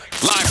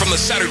the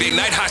Saturday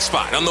night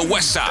hotspot on the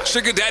west side.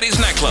 Sugar Daddy's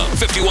Nightclub,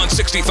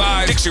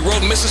 5165 Dixie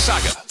Road,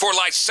 Mississauga. 4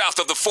 lights south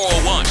of the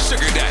 401.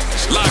 Sugar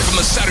Daddy's, live from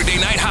the Saturday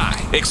Night High,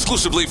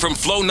 exclusively from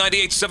Flow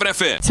 98.7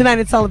 FM. Tonight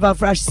it's all about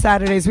Fresh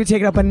Saturdays. We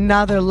take it up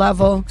another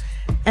level.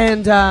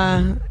 And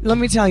let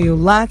me tell you,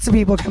 lots of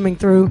people coming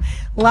through,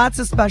 lots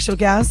of special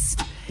guests.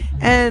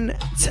 And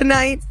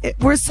tonight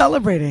we're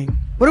celebrating.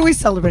 What are we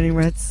celebrating,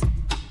 Ritz?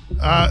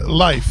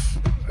 Life.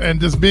 And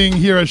just being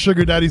here at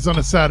Sugar Daddy's on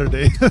a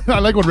Saturday. I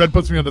like when Red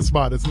puts me on the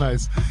spot. It's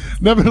nice.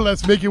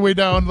 Nevertheless, make your way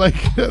down like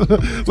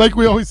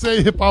we always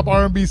say, hip-hop,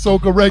 R&B,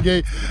 soca,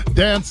 reggae,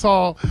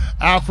 dancehall,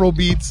 Afro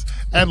beats,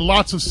 and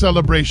lots of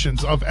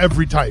celebrations of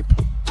every type.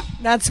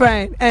 That's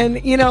right.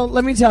 And,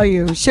 let me tell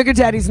you, Sugar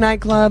Daddy's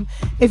Nightclub,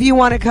 if you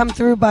want to come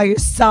through by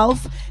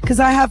yourself,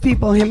 because I have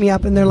people hit me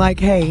up and they're like,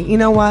 hey, you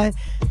know what?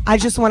 I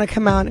just want to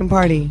come out and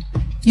party.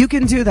 You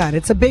can do that.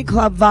 It's a big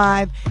club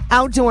vibe,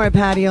 outdoor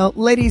patio,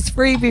 ladies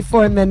free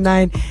before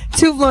midnight,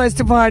 2 floors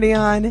to party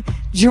on,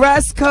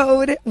 dress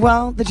code.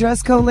 Well, the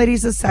dress code,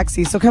 ladies, is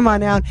sexy. So come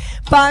on out.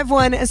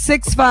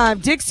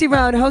 5165 Dixie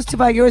Road, hosted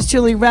by yours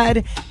truly,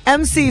 Red,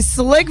 MC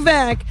Slick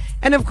Vic,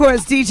 and of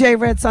course, DJ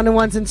Ritz on the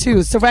 1s and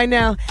 2s. So right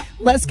now,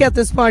 let's get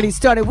this party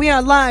started. We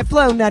are live,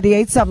 Flow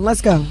 98.7.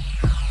 Let's go.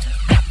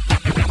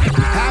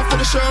 Half of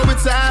the show,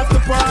 it's half the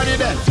party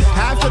then.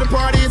 Half of the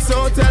party, it's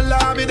hotel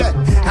lobby then.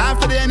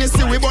 Half of the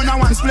NSC, we burn a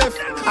one spliff.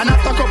 And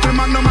after a couple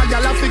man, no my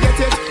gal, I forget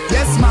it.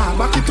 Yes, ma,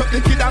 back it up,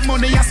 the kid have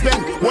money you spend.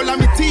 All of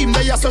me team,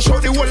 they also show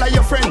the whole of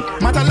your friend.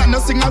 Matalan no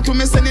signal to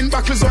me, sending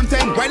backwards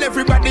 110. While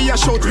everybody you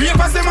shout,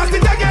 ravers them at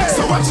it again.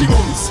 So watch you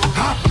bones,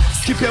 ha,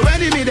 skip your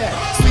enemy there.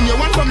 Swing your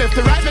one from left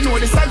to right, me know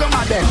the saga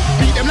man then.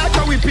 Beat them like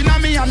a whipping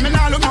on me and me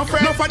nah look no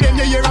friend. Enough of them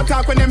you hear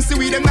attack when them see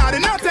we them nah do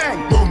nothing.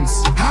 Booms,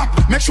 ha,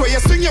 make sure you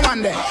swing your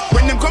one there.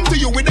 When them come to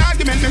you with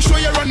argument, make sure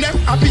you run them.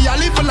 Happy I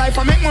live for life,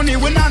 I make money,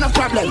 we nah no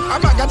problem. I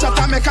bag a chat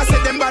and make I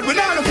say them bad, we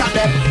nah look at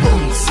them.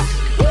 Booms,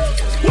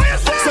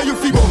 so you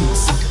feel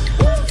booms.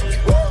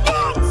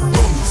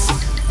 Booms,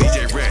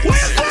 DJ Red.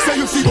 So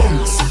you feel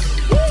booms.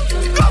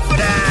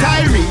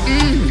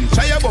 Tyree,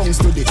 try your bones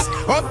to this.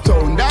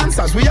 Uptown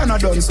dancers, we are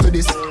not done to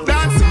this.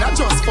 Dancing not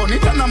just fun,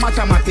 it no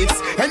mathematics.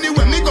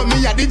 Anyway, me go,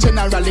 me a the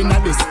general in a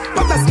this.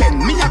 But I scan,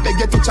 me a beg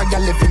you to check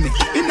your left in me.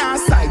 In our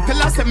side,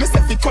 tell us me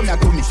say fi come here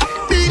to me.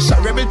 Tisha,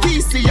 Rebel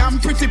TC, I'm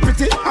pretty.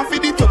 And for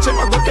the touch, I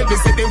go tell they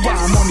say they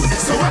want money.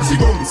 So watch your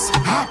bones,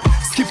 ha,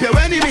 skip your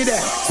enemy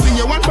there. Swing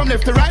your one from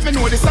left to right, me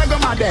know the saga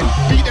man then.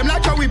 Beat them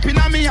like a whipping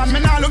on me and me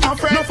nah look no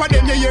friend. Enough of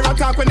them you hear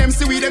attack when them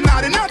see we them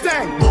nah do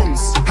nothing.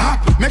 Booms,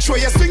 ha, make sure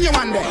you swing your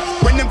one there.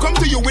 When them come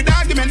to you with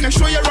argument, make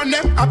sure you run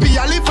them. Happy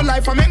I live for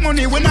life, I make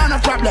money, we nah no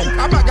problem.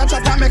 I bag a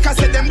chat and make I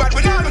say them bad,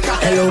 we nah look at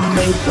them. Hello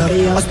mate,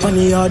 I spun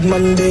the hard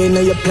Monday in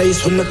your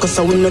place. When the cuss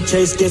I win no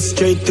chase, get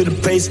straight to the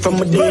pace.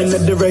 From a day into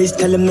the race,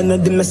 tell them none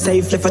of them are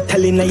safe. If I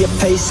tell in your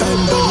face,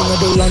 I'm done.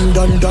 The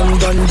London, done.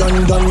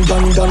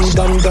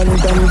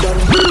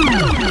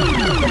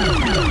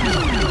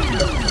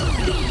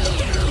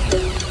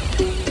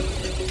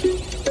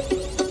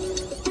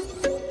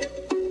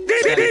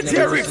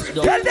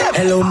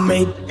 Hello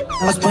mate,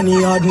 I spun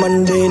the hard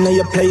Monday in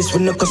your place.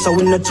 When the cuss I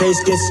win no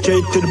chase, get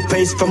straight to the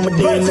pace. From a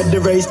day into the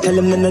race, tell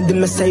them none of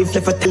them are safe.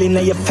 If I tell in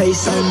your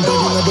face, I'm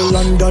done. The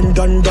London,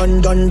 done.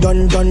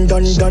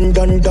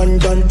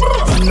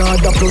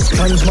 Another plus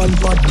clans, man,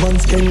 bad man,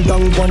 skin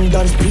down, one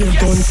dance, beer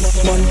done,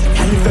 man.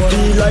 And if I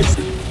feel like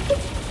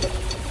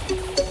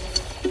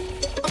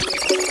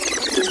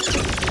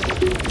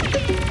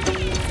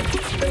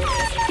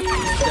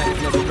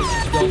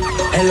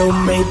hello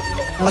mate,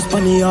 I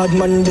spun the hard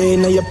Monday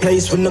in your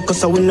place. When the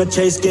cuss I win no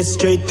chase, get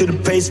straight to the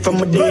pace.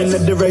 From a day into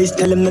the race,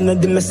 tell them none of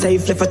them are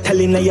safe. If I tell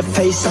in your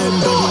face,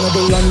 I'm done.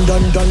 The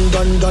London,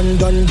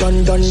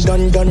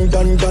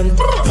 done.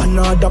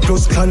 Another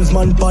plus clans,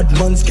 man, bad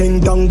man,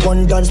 skin down,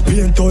 one dance,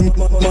 paint on,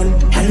 man.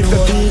 And if I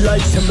feel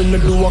like something to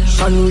do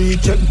action, we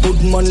check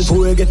good man, before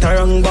we get a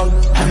wrong bang.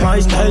 And my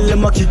style,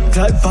 them a kick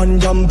like Van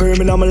Damme,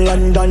 Birmingham,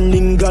 London,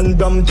 England,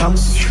 Brampton.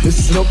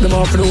 Listen up, them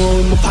off the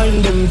wall, me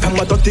find them. From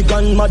a 30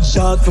 gun, mad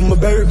dog, from a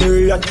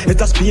Burberry. It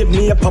has paid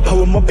me a papa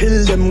when my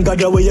pill them.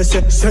 Got away you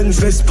say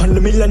senseless pan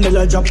the $1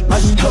 million job.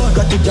 And dog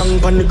got the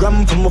junk on the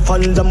gram from my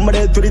fans. I'm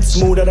ready to it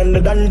smoother than the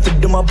done. Fit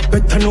them up.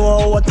 Better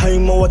know our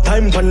time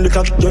pan the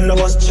clock. You know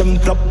watch them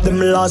flop them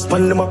last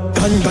pan them up.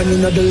 Gun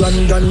in the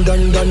London,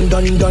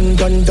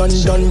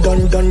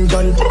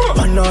 done.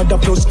 Another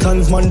plus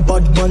clans man,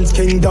 bad man's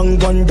king down,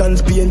 one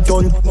dance paint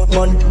on,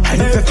 man.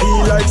 And if I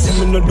feel like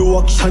some no do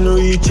action,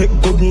 recheck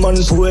good man,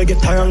 before I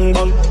get a wrong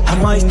bang.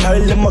 And my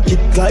style them a kick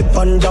like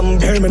Van Damme,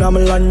 Birmingham,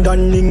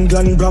 London,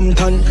 England,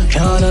 Brampton.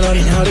 Now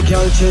the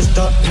girl chase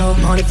that,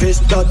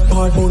 manifest that.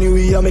 Part money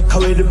we a make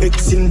away the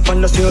vixen.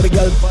 Fan the see the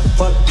girl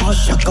fat.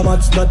 Shaka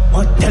mat's that.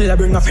 Tell her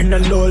bring a friend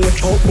and all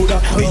left out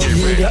Buddha. We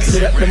see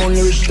that them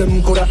only wish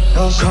them coulda.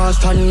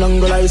 Cast and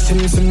angle like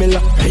similar.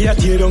 Hey a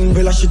tear down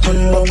villa she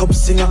turn back up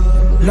singer.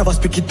 Never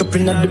speak it up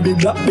in the big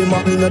black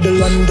bima. Inna the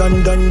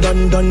London,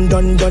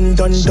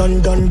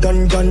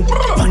 done.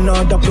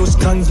 Another plus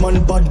clans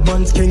man, bad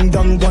man's king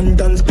down, one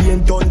dance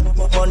being done.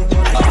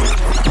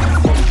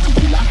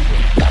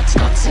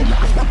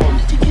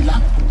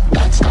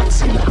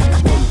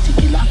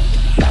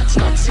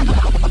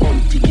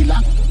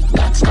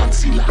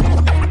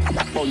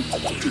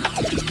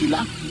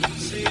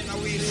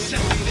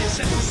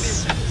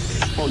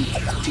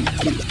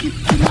 Step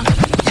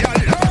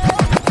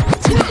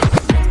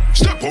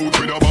out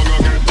with a bang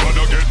again,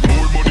 gotta get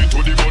more money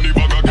to the money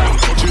bag again.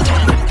 Touch it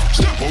on.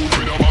 Step out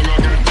with a bang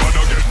again,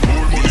 gotta get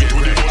more money to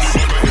the money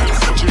bag again.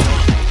 Touch it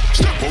on.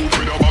 Step out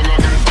with a bang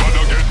again,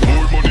 gotta get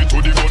more money to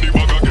the money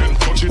bag again.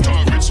 Touch it on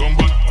with some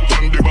bad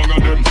and the bang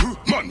of them.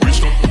 Man,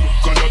 which one?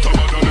 Gotta talk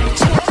about them.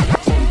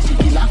 Bounty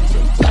killer,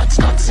 that's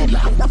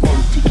Godzilla.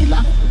 Bounty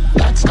killer,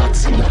 that's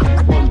Godzilla.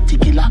 Bounty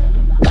killer,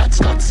 that's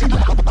Godzilla.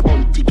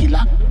 Bounty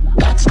killer,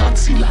 that's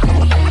Godzilla.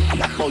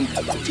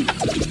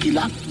 Bounty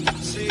killer.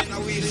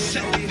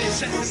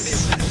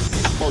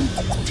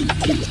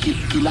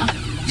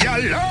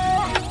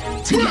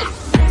 Killer.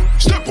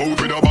 Step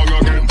out with a bang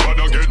again,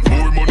 gotta get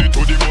more money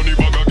to the money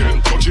bag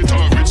again. Touch it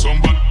on with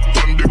some bad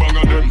and the bang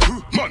of them.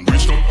 Man,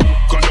 which one?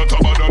 Gotta talk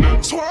about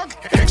them. Swag,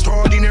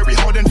 extraordinary,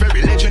 hard and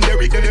very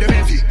legendary. Them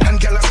heavy, and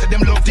gala said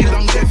them love the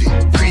longevity.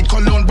 Creed,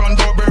 Cologne,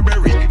 Brando,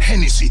 Burberry,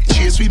 Hennessy,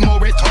 chase with more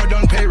retard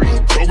on Perry.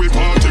 So we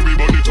party, we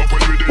burn it up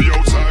when we the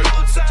outside.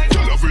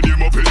 Gala with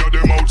him up in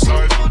them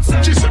outside.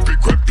 Giuseppe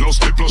crept plus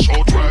the plus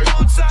outright.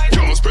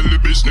 Can't spell the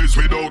business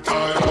without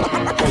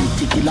time.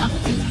 Bounty killer,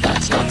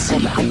 that's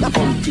Godzilla.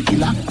 Bounty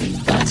killer,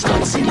 that's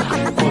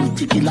Godzilla.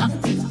 Bounty killer,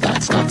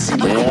 that's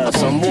Godzilla. Yeah,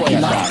 some boy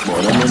attack,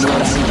 boy.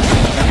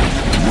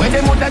 When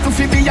them would like to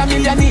be a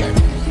millionaire,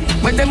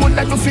 when them would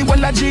like to feel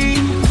well a G.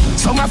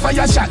 Some a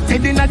fire shot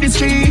dead in the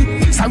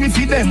street. Sorry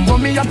for them, but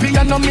me happy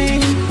and no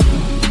me.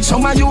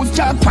 Some a youth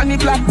chat on the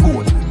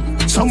blackboard.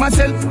 Some a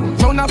sell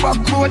round a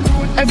back road.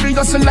 Every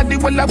hustle at the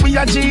well a we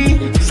a G.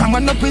 From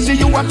an up easy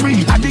you a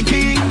pre at the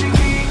key.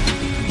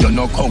 You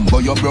no come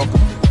but you broke.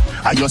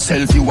 And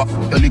yourself you a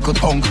little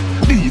punk.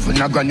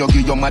 Even a grand you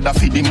give your mother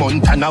for the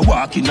month. And I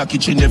walk in the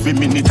kitchen every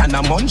minute and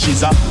a munch.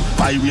 Is a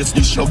pirates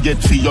dish you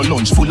get for your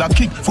lunch. Full of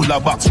kick, full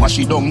of box, wash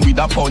it down with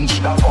a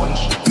punch.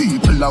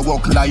 People a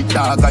walk like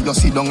dog. And you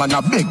sit down and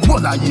a big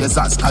bowl of years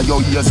as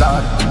your ears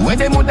are. When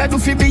them would do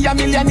fi be a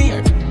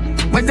millionaire,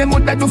 when them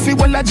would do fi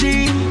well a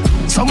G.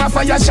 Some a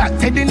fire shot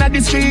dead in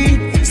the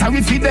street.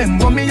 Sorry for them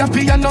but me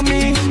happy and no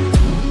me.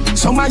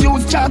 Some a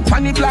youth chat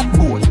on the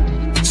blackboard.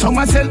 Some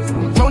a sell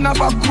round a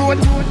back road.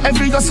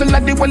 Every hustle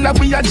at the well a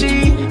we a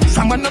G.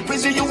 From an up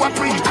easy you a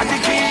pre at the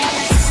key.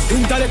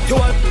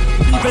 Intellectual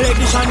people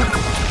edition.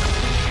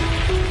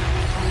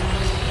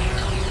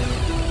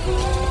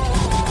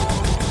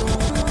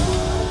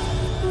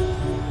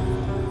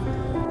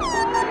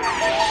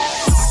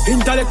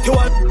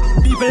 Intellectual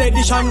people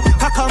edition.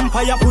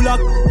 Kampaya pull up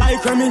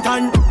like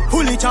Remington.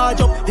 Fully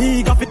charge up,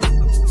 he got it.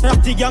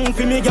 Ratty gang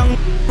for me gang.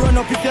 Run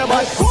up if you're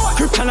bad.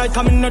 Kryptonite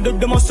coming out of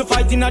the muscle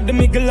fighting at the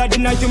middle of the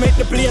night to make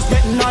the place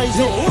get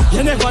noisy.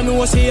 You never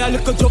know, say a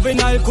little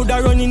juvenile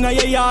coulda run in your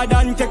yard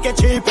and take a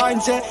cheap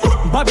and say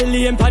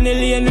Babylon,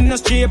 Panellian in the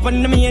street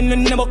and the main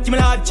in the book, me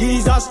Lord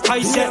Jesus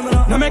Christ.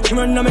 No make him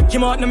run, no make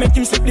him out, no make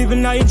him sleep,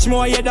 living an inch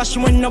more. Yeah, that's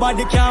when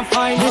nobody can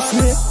find this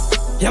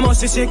me. You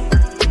must be sick.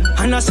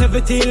 And a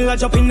 17, I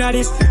jump in at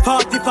this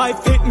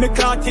 45 feet, me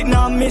caught it,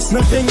 now miss.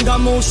 Me finger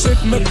move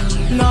swift, me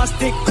now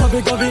stick,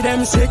 cover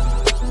them sick.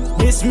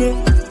 This me,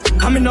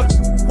 coming up,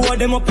 pour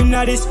them up in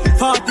at this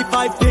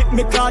 45 feet,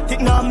 me caught it,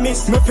 now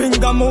miss. Me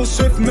finger move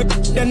swift, me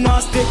then now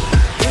stick.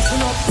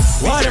 Listen up,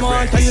 what them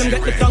on, tell them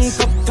get the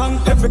tongue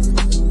up,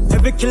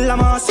 every killer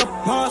mass up.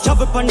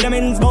 Shove up on them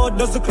ends, board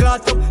does the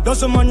clot up.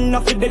 Does a man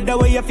off it dead the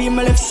way you feel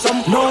me left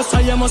some. No, so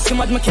you must see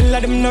mad, me killer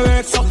them no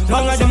works up.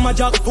 Bang of them a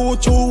jack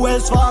food, 2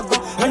 Wells Fargo.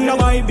 And now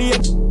I be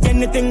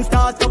anything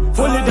start up.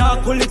 Fully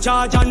dark, fully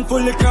charge and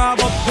fully crab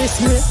up. This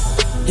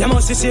me, you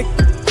must be sick.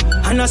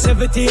 And a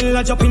 17,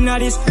 I jump in at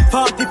this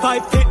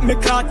 45 feet, me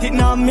caught it,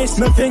 now miss.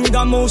 Me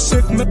finger move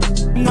swift, me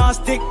now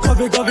stick,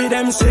 cover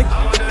them sick.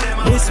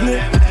 This me,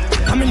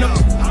 coming up,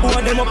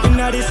 pour them up in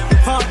at this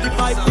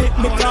 45 feet,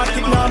 me caught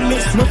it, now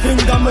miss. Me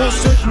finger move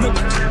swift, me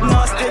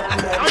now stick.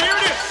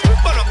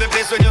 Burn up the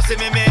place when you see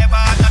me ever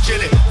had no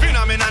chili.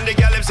 Phenomenon, the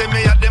girl them say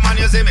me at them and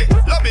you see me.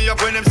 Love me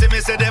up when them see me,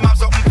 say them have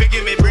something to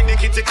give me. Bring the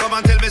kitty come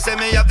and tell me, say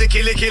me have the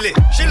killy.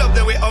 She love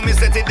the way how me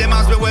set it, them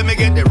ask me where me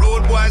get the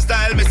road boy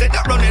style. Me say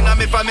that running on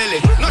me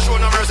family. No show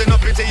no mercy, no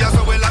pity, yeah,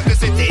 so we like the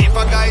city. If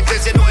a guy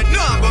says you know it, no,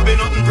 I'm gonna be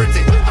nothing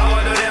pretty. I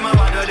want to them, I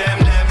want to them.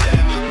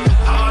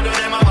 I want to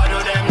them, I want to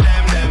them.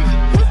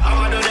 I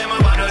want to them, I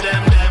want to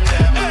them.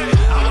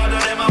 I want to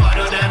them, I want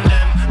to them.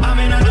 I'm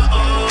in a no,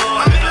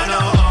 I'm in a no.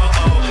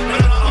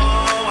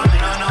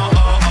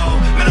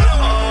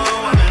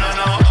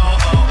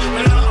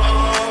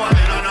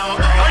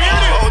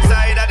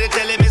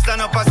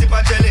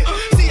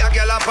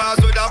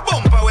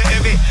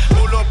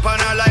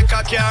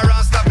 Car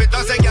and stop it.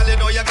 I say, girl, you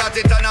know you got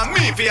it, and I'm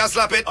me for you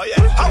slap it. Oh,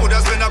 yeah. I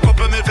woulda spend a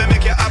couple mil for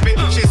make you happy.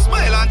 She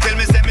smile and tell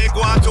me, say me go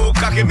on too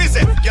cocky. Me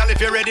say, girl,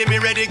 if you ready, me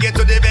ready. Get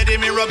to the bed,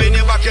 me rubbing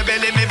your back, your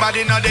belly, me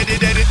body not deady.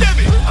 Demi.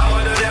 I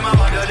want to them, I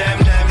want to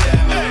them.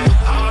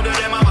 I want to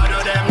them, I want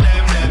to them.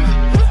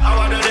 I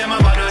want to them,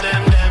 I want to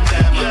them.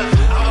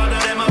 I want to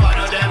them, I want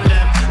to them.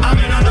 I'm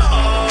in a no,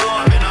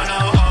 I'm in a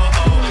no, I'm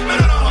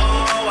in a no,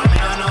 I'm in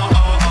a no,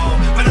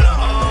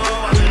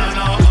 I'm in a no, I'm in a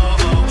no, I'm in a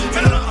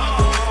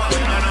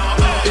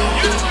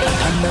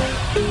no.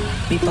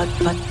 Me pat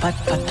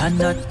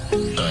nut.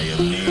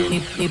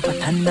 Me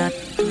pat a nut.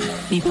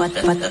 Me pat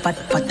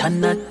a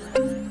nut.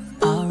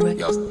 Alright.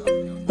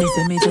 Me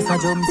say me just a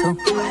jump so.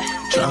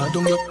 Try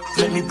down you,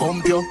 let me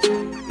pump you.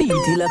 Beat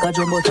it like a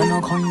drum but I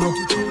no Congo.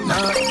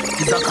 Nah,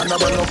 it's a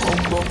cannibal no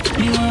combo.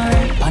 Me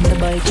alright, on the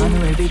bike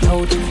and rev it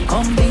out.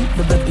 Come beat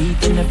the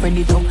beat in the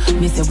friendly talk.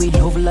 Me say we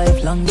love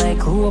life long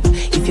like rope.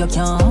 If you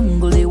can't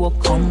angle the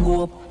walk, come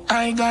go up.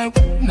 I got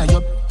now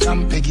you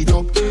can pick it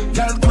up.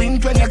 Girl queen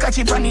when you catch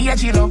it on the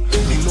edge, you know.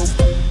 Me love,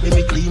 when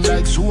me clean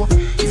like soap.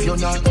 If you're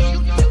not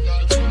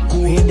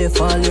when they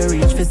fall, you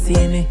reach for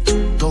see me.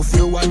 Tough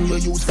you and you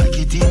use flick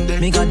it in there.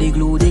 Me got the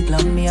glue, the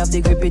clam, me have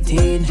the grip it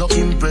in. You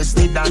impressed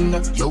it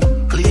and you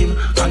clean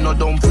and no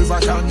dump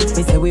riverton.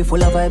 Me say we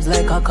full of vibes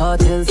like a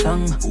cartel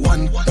song.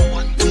 One,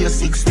 we are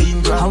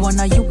 16 grand. I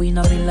wanna you in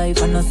a real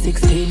life and not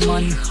 16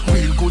 man.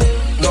 Real good,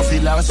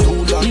 nothing last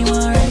too long. Me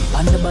want ride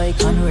on the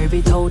bike and rev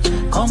it out.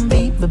 Come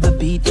beat,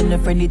 beat in the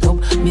friendly top.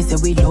 Me say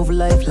we love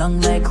life long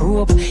like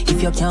rope.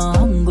 If you can't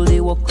angle the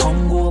walk,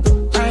 come go up.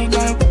 I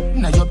got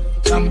now you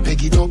can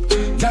pick it up.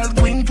 Girl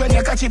queen when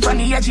you catch it on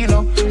the edge, you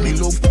know. Me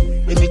love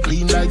when me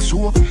clean like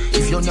soap.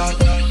 If you're not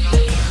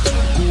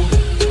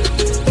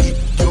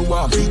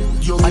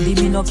Adi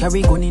me no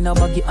carry gun in a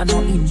baggy and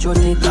no injure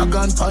it. Log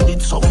on pan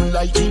it something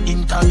like the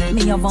internet.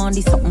 Me have on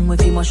this something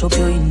with him mash up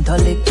your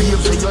intellect.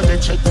 If you dey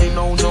check me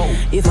now.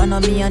 If I know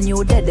me and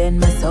you dead then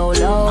me so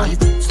low.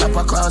 Stop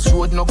across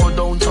road no go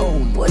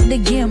downtown. Put the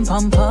game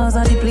from pause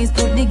and the please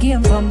put the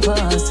game from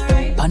pause.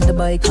 On the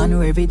bike and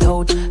rev it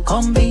out.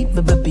 Come beat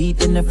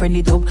in the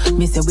friendly top.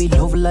 Me say we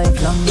love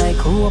life long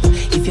like rope.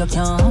 If you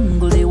can't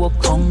angle the walk,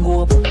 come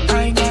go up.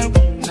 I got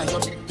now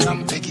you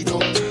can pick it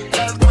up.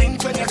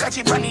 When you catch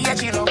it on the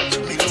edge, you know.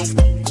 Me love,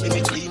 me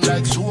clean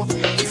like soap.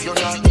 If you're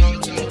not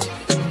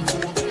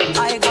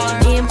I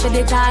go aim for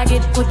the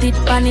target, put it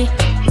on it.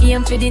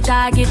 Aim for the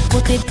target,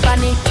 put it on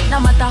it. No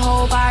matter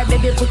how hard,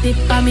 baby, put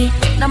it on me.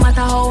 No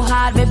matter how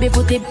hard, baby,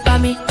 put it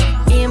on me.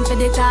 Aim for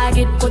the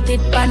target, put it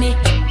on it.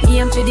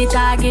 Aim for the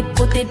target,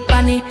 put it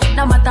on it.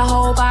 No matter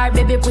how hard,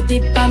 baby, put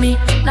it on me.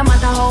 No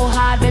matter how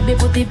hard, baby,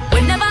 put it.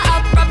 We never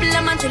have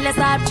problem until I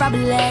start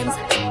problems.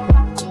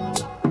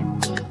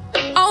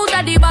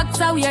 The box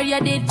out where you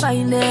did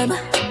find them.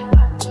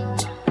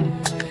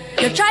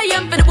 You're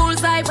trying for the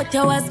bullseye, but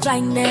you was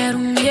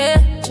blinded, yeah.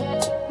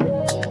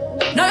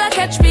 Now you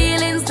catch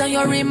feelings, now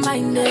you're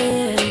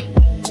reminded.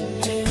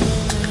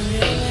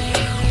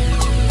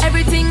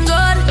 Everything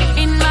good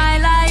in my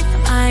life,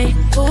 I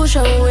push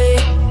away.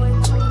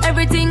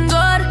 Everything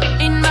good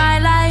in my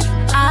life,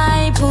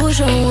 I push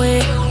away.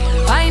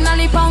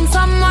 Finally found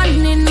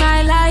someone in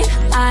my life,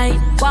 I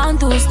want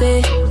to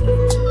stay.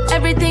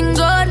 Everything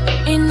good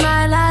in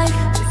my life.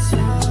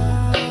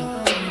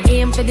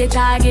 Aim for the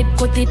target,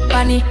 put it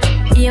on it.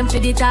 Aim for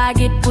the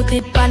target, put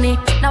it on it.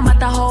 No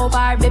matter how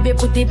hard, baby,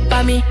 put it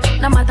on me.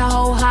 No matter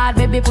how hard,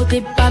 baby, put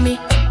it on me.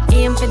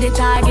 Aim for the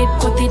target,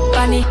 put it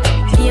on it.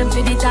 Aim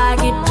for the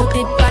target, put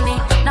it on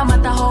it. No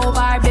matter how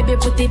hard, baby,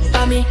 put it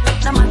on me.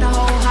 No matter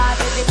how hard,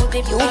 baby, put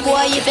it on me. You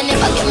boy, if you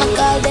never get my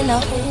call, then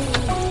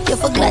you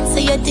forgot, so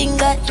you think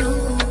that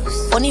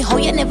funny how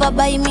you never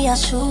buy me a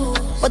shoe.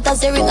 But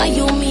as a ring on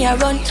you, me I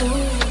run to.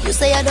 You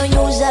say I don't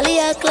usually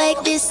act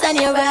like this and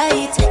you're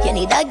right. You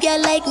need a girl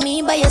like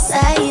me by your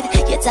side.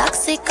 You're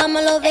toxic, I'm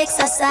a love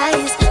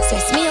exercise.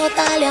 Stress me out,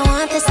 all you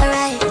want is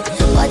alright.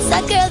 What's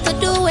a girl to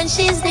do when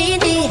she's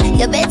needy?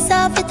 Your bed's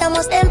soft, it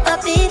almost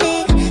empathic.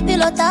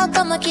 Pillow talk,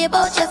 I'ma care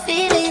about your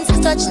feelings.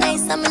 Touch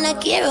nice, I'm gonna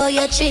care how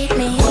you treat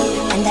me.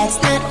 And that's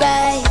not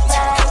right.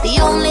 The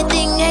only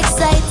thing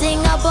exciting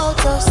about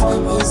us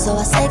is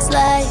our sex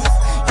life.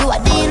 You a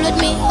deal with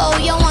me how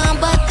you want,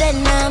 but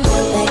then I'm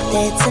back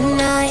there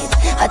tonight.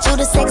 I chew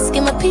the sex,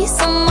 give me peace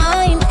of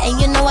mind.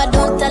 And you know I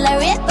don't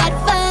tolerate bad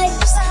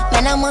vibes.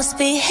 Man, I must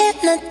be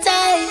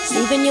hypnotized.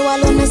 Leaving you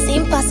alone no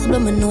seem possible,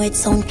 I know it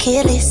sound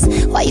careless.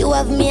 Why you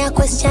have me, I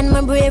question my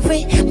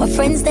bravery. My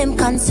friends, them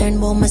concerned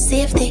about my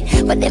safety,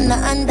 but them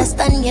not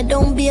understand you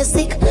don't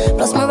basic.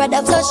 Plus my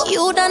rather touch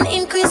you than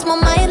increase my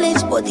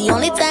mileage. But the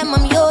only time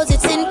I'm yours,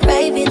 it's in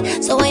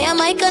private. So why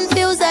am I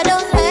confused? I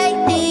don't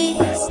like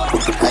this.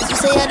 Cause you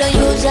say I don't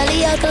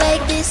usually act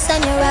like this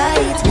and you're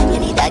right. You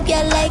need a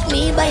girl like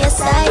me by your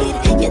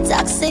side. You're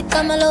toxic,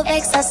 I'm a love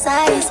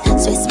exercise.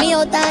 Stress me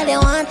out, all you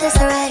want is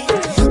alright.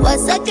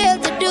 What's a girl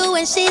to do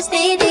when she's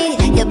needy?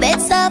 Your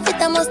bed's soft,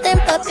 it almost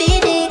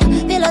empathic.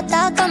 Pillow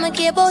talk, I'ma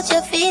care about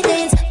your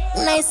feelings.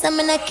 Nice, I'm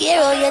gonna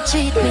care how you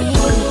treat me.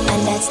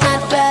 And that's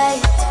not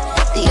right.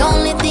 The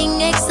only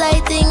thing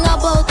exciting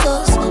about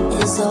us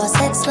is our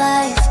sex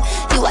life.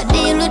 You a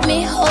deal with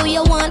me how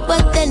you want,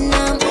 but then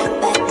I'm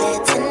back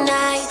there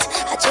tonight.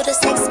 I chew the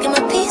sex, give me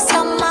peace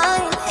of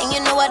mind. And you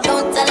know I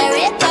don't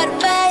tolerate bad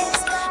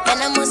vibes.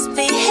 And I must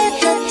be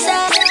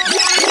hypnotized.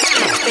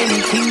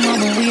 Anything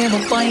I'm aware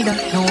of, buy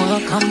that. No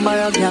one come by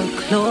a girl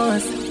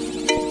close.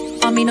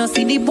 I mean, no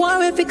see the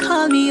boy if he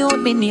call me out,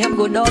 me name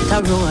go down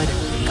the road.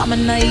 Come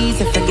on, not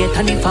easy forget,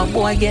 and if a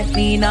boy get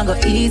me, I go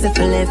easy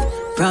for left.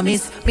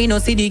 Promise, me no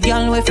see the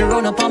girl if you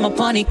run up on my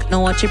panic.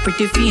 Now watch your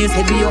pretty face,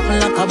 head be open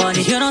like a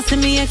bunny. You don't see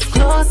me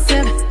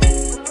exclusive.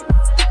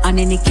 And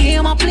any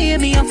game I play,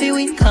 me off you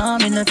win,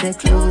 come in, not take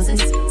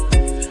closes.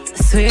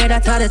 I swear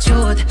that I the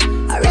truth.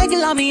 I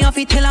regular me off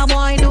it till a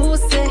boy do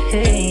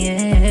say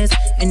yes.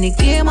 Any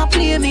game I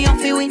play, me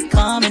off you win,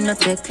 come in, not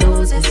take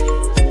closes.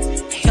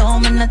 Yo,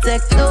 man, not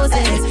take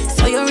closes.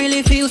 So you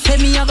really feel, say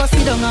me, I go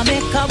sit down and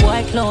make a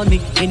boy clown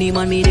me. Any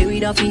man me, they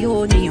with a fee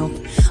hold me up.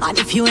 And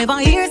if you ever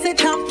hear say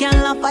top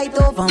girl a fight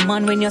over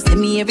man, when you see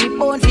me every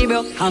bone fi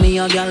broke. And me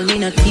a girl me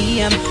no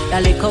TM,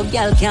 that little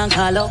girl can't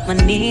call up my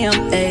name.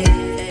 Hey.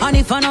 And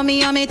if I know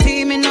me and me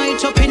team, me know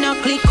it up in a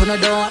click, when I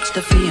don't watch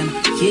the fame.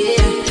 Yeah,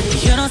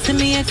 you don't see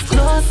me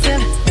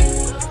exclusive.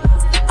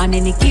 And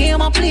any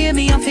game I play,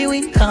 me off you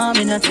win, come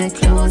in and take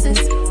closes.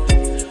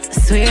 I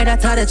swear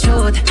that I the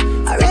truth.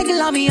 I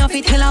regular me off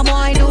it till a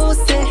boy do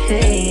say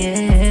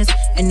yes.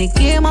 Any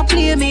game I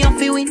play, me off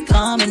you win,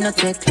 come in and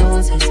take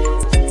closes.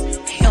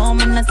 Yo,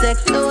 man, I take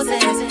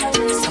closes.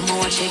 Someone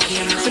watch your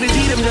game. So the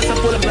G them just a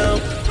pull them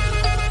down.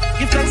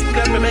 You flex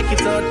because me make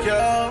it out,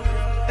 yo.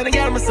 And the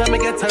girl me say me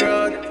get her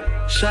out.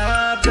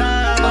 Sharp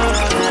down.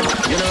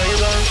 You know you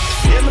go.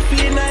 Yeah, me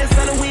feel nice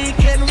on the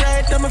weekend,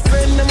 right? I'm a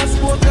friend, I'm a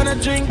smoke and a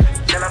drink.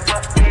 Then I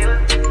pop pill.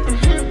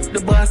 The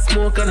boss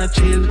smoke and a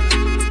chill.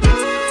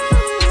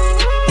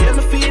 Yeah,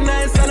 me feel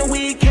nice on the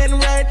weekend,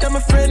 right? I'm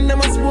a friend, I'm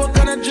a smoke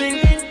and a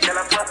drink. Then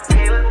I pop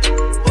pill.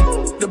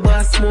 The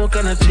boss smoke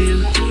and a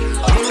chill.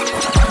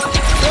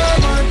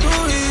 Come on,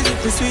 too easy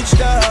to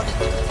switch up.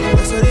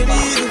 That's what it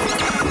is.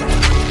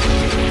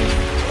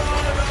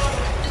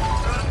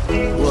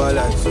 Well,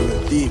 I so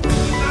deep.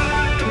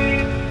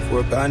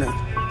 For Ghana.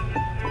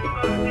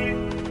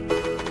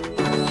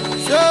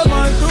 Come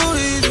on, too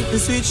easy to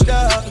switch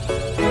up.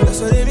 That's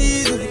what it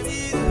is.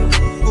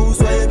 Who's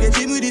why you get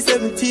in with the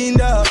 17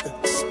 dog?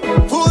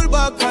 Pull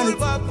back on it.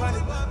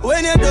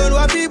 When you're done,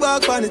 what be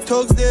back on the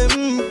thugs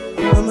them.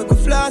 I make a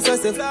flash, I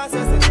say.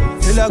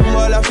 Till I go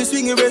all off the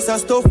swing race and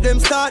stuff them.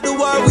 Start the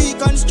war, we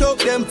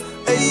construct them.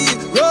 Hey,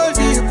 roll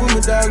deep, put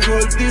me dog,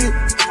 roll deep.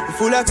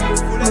 Full of,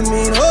 I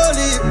mean,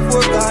 holy.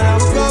 For God, I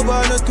will cover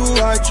on a 2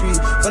 or 3.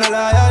 When I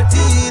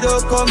loyalty,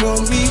 don't come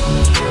on me.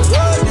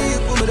 Roll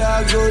deep, put me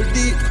dog, roll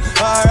deep.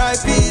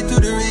 R.I.P. to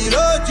the real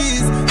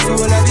OGs. So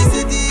all of the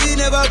city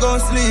never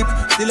gon' sleep.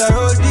 Till I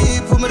roll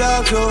deep, put me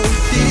dog, roll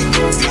deep.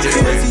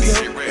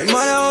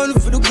 Man, I on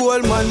for the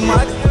gold, man,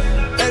 mad.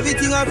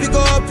 Everything I pick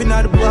up in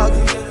the bag.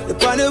 The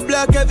panel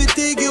black,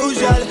 everything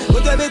usual.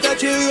 But I better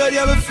chill, you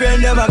have a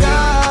friend, them a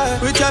guy.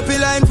 We choppy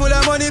line full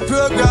of money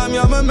program.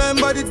 You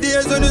remember the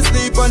days when you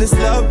sleep on the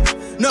slab.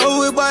 Now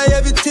we buy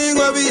everything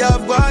where we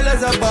have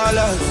ballers and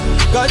ballers.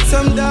 Got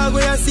some dog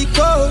where I see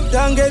cold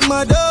and get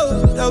my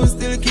dough. I will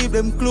still keep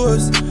them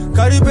close.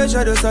 Cause the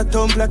pressure does a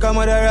thump like a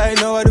mother right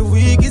now. Of the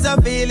week is I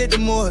feel it the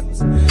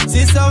most.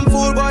 See some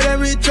fool but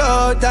them reach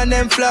out and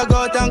them flag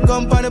out and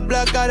come on the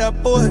block of the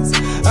post.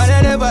 And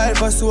I never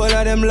help a soul of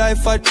them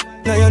life at.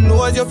 Now you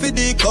know as you feel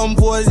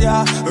decompose,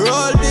 yeah.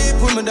 Roll deep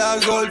with my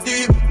dogs, roll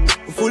deep.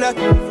 Full of,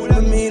 I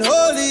mean,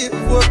 holy.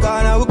 Work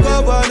on and we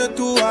cover on a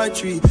 2 or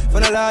 3. For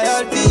the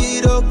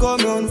loyalty, don't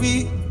come on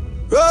we.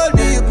 Roll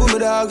deep with my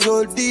dogs,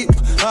 roll deep.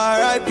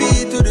 R.I.P.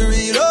 to the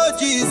real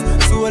OGs.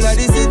 So all of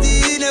the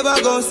city never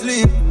gon'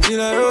 sleep. You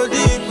know, roll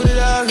deep with the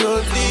dogs,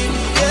 roll deep.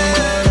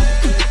 Yeah.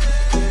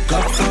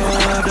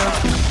 Godfather.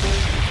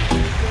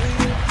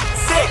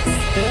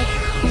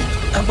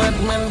 6. A bad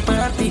man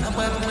party. A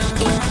bad man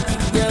party.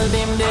 Girl,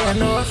 them they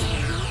know.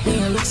 Me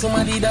look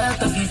somebody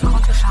that of you.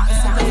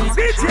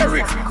 DJ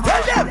Rick,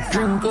 tell them.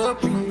 Drink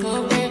up,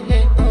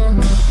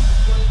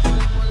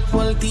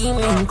 Whole team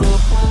link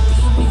up.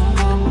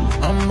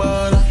 I'm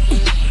bad.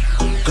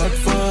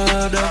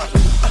 Godfather.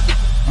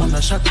 Man a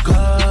shot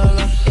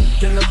caller.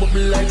 Can a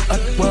bubble like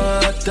hot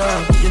water.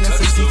 You know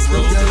say 6 no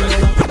girl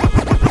like.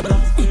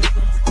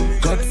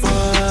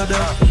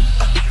 Godfather.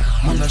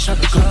 Man a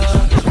shot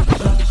caller.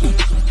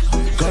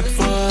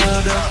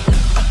 Godfather.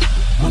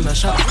 Man a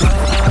shot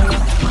caller.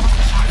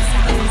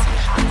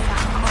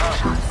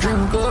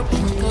 Drink up,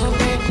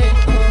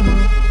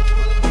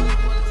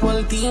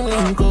 Whole team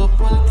link up.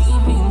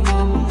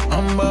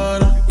 I'm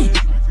bad.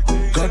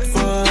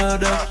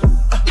 Godfather.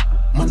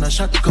 Man a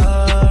shot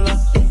caller.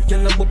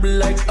 Girl a bubble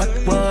like hot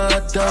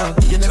water.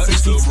 You know say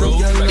 6 no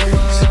girl no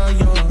wire.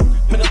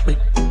 Me no big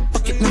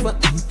pocket never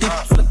empty.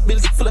 Full of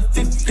bills, full of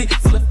 50,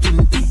 full of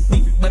 20.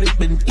 Big body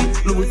bend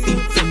it, Louis V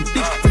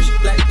Fendi. Fresh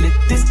like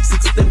lettuce,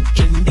 6 them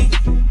trendy.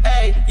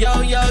 Hey, yo,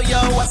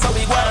 what's how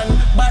we want?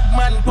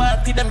 Batman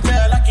party, them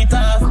girl like it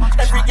off.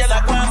 Every girl I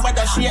want by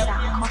the shape.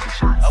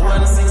 I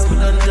want 6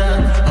 million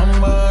dollars. I'm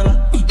bad.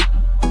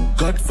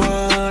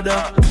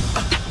 Godfather.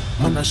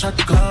 Man a shot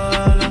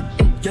caller.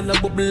 Girl a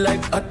bubble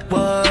like hot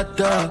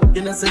water.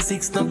 You know say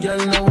 6 no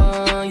girl no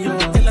wire.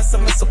 Tell us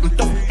something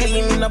tough.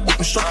 Clean in a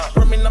button shop.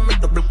 Rum in a me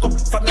double cup.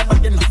 From the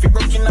body no fi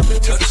broke in a me.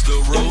 Touch the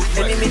road.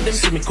 Enemy them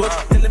see me cut.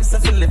 Tell them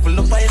self level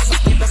up. I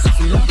just keep us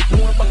full up.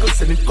 More buckles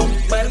send it come.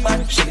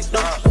 Bad, shell it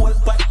down. Whole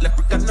pot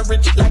leprechaun no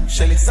rich like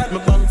Shelly. Side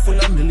my bank full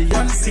of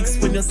million. 6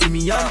 when you see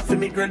me on. For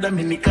me grade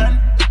Dominican.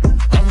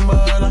 I'm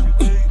baller.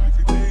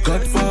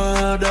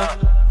 Godfather.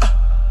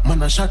 Man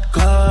man a shot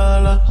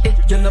caller.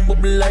 Girl a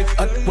bubble like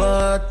hot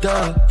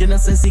water. You know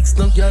say 6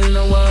 no girl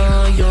no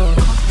want you.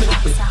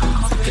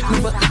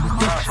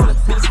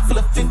 Full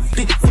of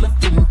 50, full of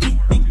 50.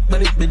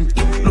 But it been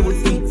low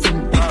deep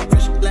from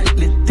fresh like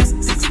this.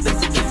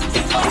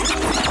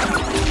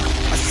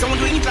 Someone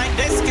doing it like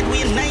this, kid,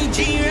 we in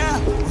Nigeria.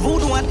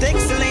 Voodoo and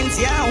excellence,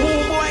 yeah,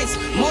 homeboys.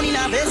 Money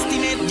now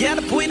estimate, get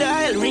up with the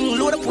oil ring,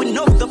 load up with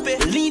enough to pay.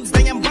 Leads,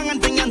 then you bang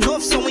and then you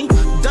enough, so we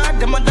dark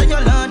them and then you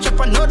launch up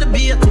another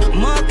beat.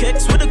 Mark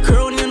X with a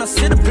crown, you know,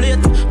 see the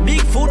plate.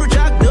 Big food with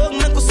Jack Dog,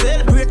 make us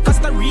celebrate.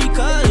 Costa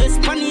Rica,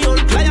 Espanol,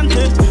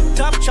 clientele.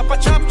 Top chopper,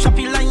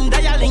 choppy line,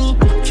 dialing.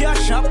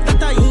 Cash up,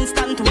 that a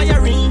instant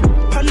wiring.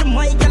 Pan the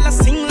mic, girl, I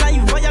sing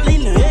like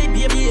violin. Hey,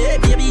 baby,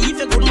 if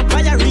you could my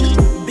buy a ring.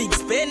 Big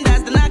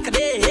spenders, the knock of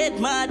their head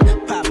mad.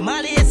 Pop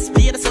Molly,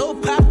 speed, so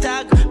pop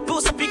tag.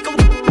 Post a pick up,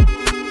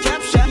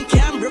 caption,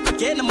 camera,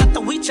 again, no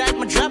matter which side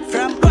my drop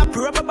from. Pop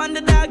rubber band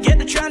the dog, get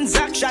the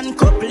transaction.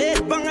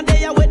 Couplate, bang a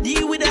day, I will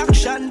deal with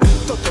action.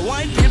 Talk the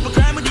wine, paper,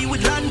 crime, I deal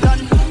with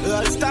London.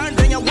 All star,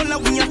 then you wanna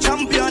win your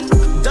champion.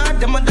 Dark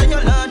them and then you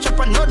launch up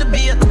another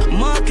beat.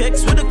 Mark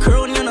X with a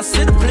crown, you know,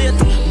 see the plate.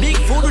 Big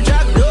food with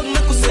Jack Dog,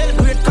 make us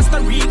celebrate. Costa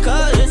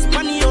Rica,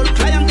 Espanol,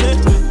 clientele.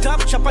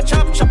 Top chopper,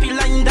 choppy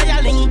line,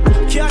 dialing.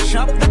 Cash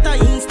up, that a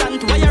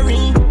instant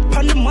wiring.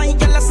 Pan the mic,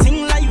 girl, I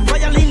sing like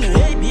violin.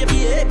 Hey,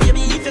 baby,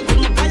 if you could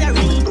my buy a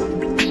ring.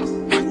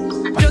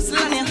 Just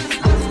land ya,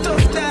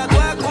 tough tag,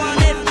 walk on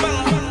it,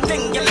 bang.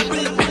 Then girl, I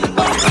bring the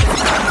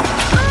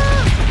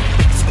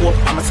Scope,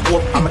 I'm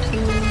a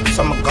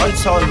so my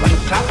guns all on the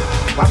clock.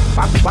 Wap,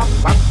 wap, wap,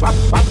 wap, wap,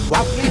 wap,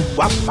 wap.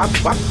 Wap, wap,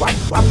 wap, wap,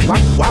 wap,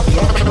 wap, wap,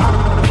 wap.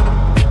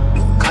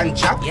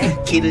 Contract,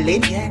 kill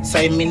it,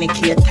 say mini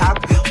key attack.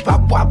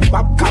 Wap, wap,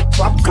 wap, wap, wap,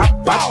 wap, wap,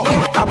 wap,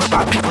 wap,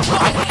 wap.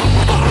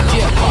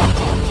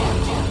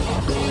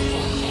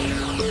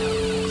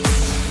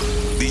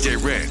 DJ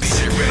Red.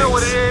 You know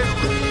what it is?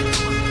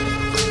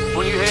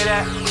 When you hear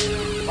that?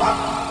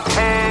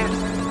 Hands.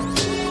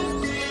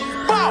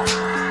 Bow.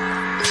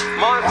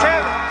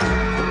 Montana.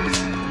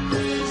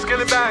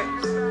 Skill it back.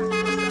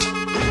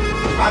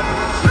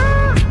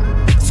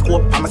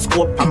 Scope, I'm a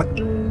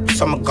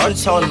so my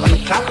guns all on the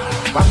clock.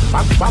 Wap,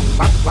 wap, wap,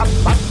 wap, wap,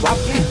 wap, wap.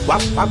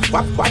 Wap, wap,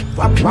 wap, wap,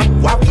 wap, wap,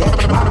 wap,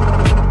 wap.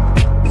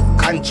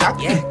 Contract,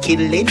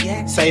 kill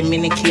it, say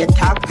mini key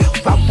attack.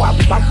 Wap, wap,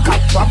 wap,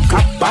 wap, wap,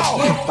 wap,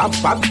 wap,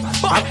 wap,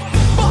 wap.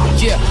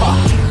 Yeah, wap,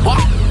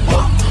 wap,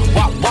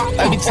 wap, wap.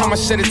 Every time I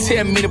shed a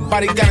tear, me the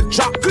body gotta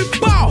drop.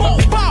 Bow,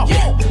 bow.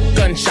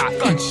 Gunshot,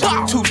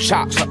 gunshot. 2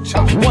 chops,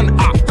 1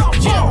 op.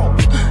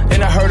 Yeah,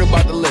 and I heard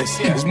about the list.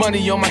 There's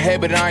money on my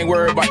head, but I ain't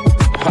worried about.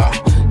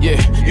 Yeah,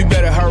 you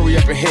better hurry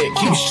up and hit.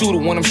 Keep a shooter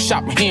when I'm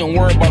shopping. He don't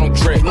worry about no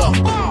dread. Look,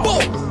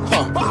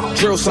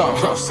 drill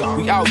something.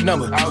 We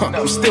outnumbered.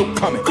 I'm still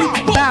coming.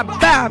 Bap,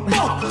 bap.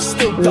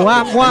 Still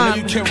wap, wap.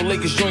 You can't relate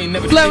 'cause you ain't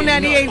never. Flow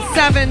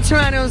 98.7,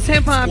 Toronto's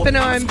hip hop and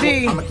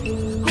R&B.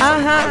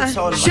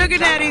 Sugar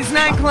Daddy's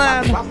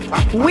Nightclub.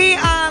 We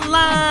are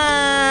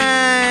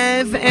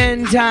live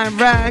and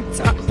direct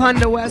upon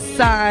the west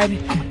side.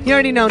 You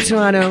already know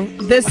Toronto.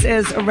 This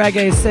is a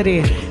reggae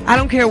city. I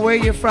don't care where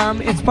you're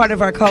from. It's part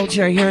of our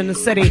culture here in the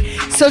city.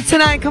 So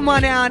tonight, come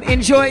on out.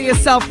 Enjoy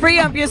yourself. Free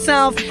up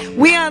yourself.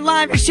 We are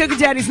live at Sugar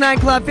Daddy's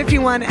Nightclub,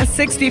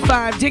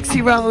 5165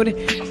 Dixie Road.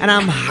 And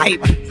I'm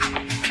hype.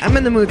 I'm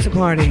in the mood to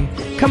party.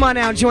 Come on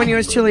out. Join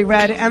yours truly,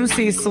 Red,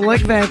 MC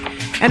Slick Vic,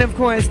 and of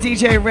course,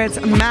 DJ Ritz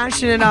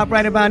mashing it up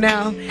right about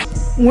now.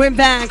 We're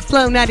back.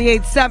 Flow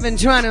 98.7,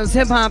 Toronto's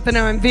hip hop and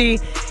R&B.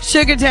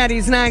 Sugar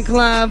Daddy's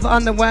Nightclub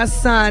on the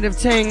west side of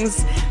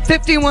things.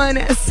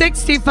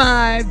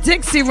 5165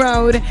 Dixie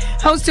Road.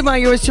 Hosted by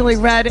yours truly,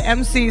 Red,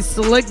 MC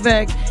Slick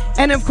Vic,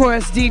 and of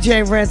course,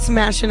 DJ Ritz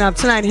mashing up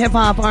tonight. Hip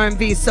hop,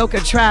 R&B,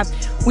 soca, trap.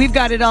 We've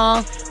got it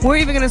all. We're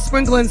even going to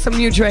sprinkle in some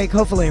new Drake,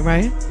 hopefully,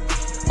 right?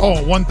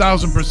 Oh,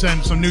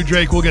 1,000% some new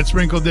Drake will get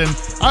sprinkled in.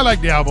 I like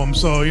the album,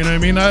 so you know what I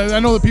mean. I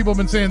know that people have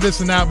been saying this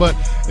and that, but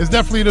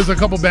there's a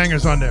couple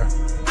bangers on there.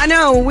 I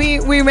know we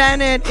ran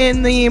it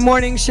in the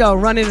morning show,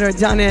 Run It or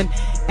Done It,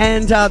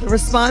 and the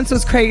response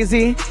was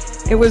crazy.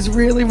 It was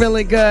really,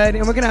 really good,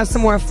 and we're gonna have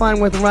some more fun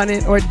with Run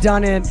It or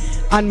Done It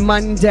on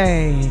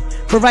Monday.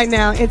 But right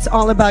now, it's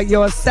all about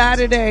your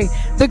Saturday.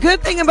 The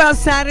good thing about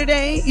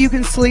Saturday, you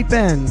can sleep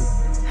in.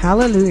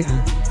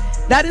 Hallelujah.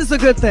 That is the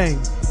good thing.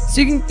 So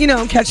you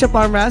can, catch up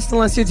on rest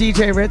unless you're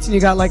DJ Ritz and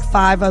you got like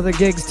 5 other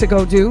gigs to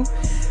go do.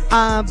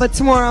 But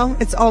tomorrow,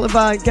 it's all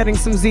about getting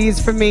some Z's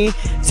for me.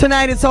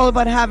 Tonight, it's all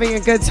about having a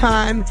good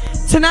time.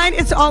 Tonight,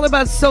 it's all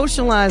about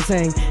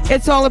socializing.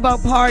 It's all about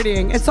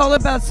partying. It's all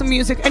about some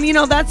music. And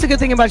that's the good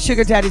thing about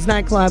Sugar Daddy's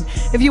Nightclub.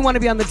 If you want to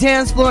be on the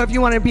dance floor, if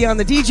you want to be on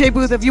the DJ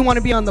booth, if you want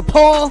to be on the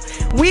pole,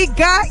 we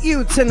got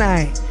you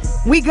tonight.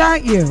 We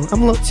got you.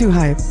 I'm a little too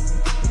hyped.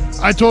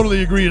 I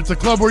totally agree. It's a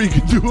club where you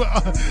can do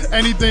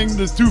anything.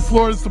 There's 2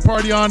 floors to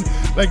party on.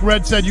 Like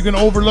Red said, you can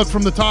overlook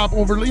from the top,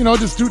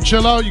 just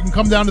chill out. You can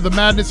come down to the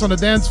madness on the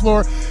dance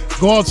floor,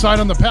 go outside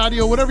on the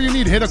patio, whatever you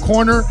need. Hit a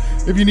corner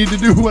if you need to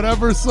do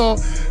whatever. So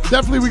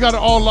definitely we got it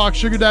all locked.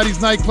 Sugar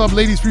Daddy's Nightclub,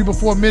 ladies free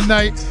before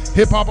midnight,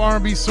 hip hop,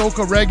 R&B,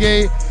 soca,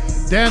 reggae,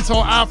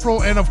 dancehall,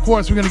 Afro, and of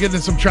course we're going to get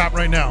into some trap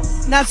right now.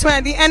 That's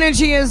right. The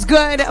energy is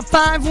good.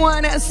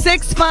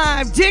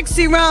 5165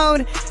 Dixie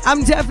Road.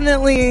 I'm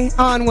definitely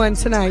on one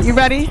tonight. You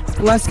ready?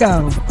 Let's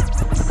go.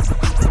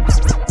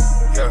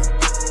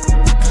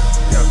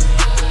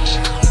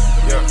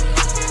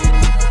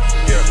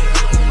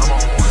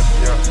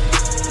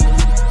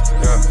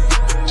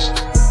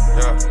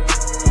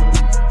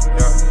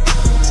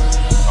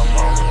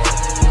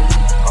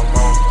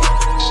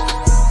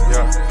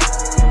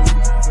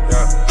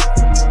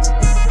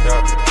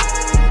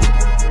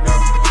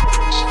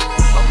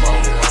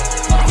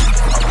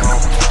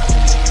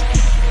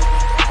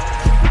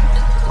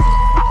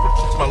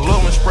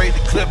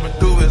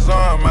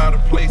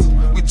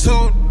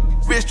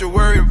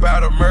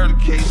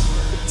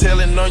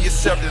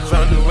 Yourself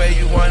on the way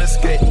you wanna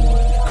skate.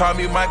 Call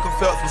me Michael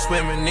Phelps, I'm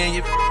swimming in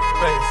your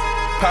face.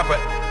 Pop it,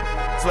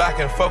 so I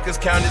can focus,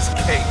 count this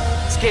cake.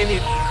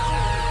 Skinny,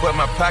 but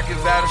my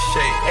pocket's out of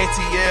shape.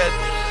 ATL,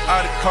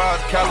 all the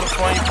cars,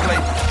 California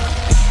plate.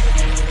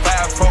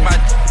 5 for my,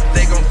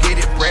 they gon'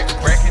 get it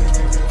brackin'.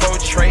 4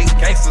 trade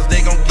gangsters,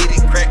 they gon' get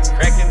it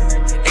crackin'.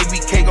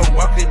 ABK gon'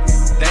 walk it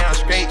down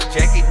straight,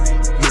 jacket.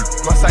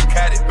 Once I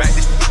cut it back,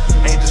 this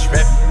ain't just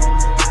rapping.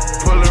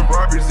 Pulling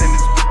robbers in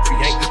this, we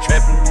ain't just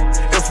trapping.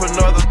 If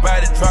another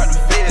body drop, the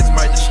feds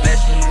might just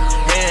snatch me.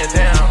 Man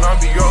down, I'll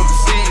be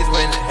overseas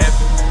when it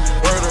happens.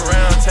 Word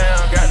around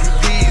town, got them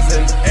peas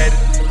in the attic.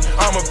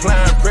 I'm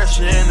applying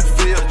pressure in the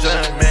field,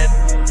 John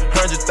Madden.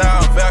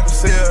 100,000 vacuum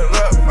sealed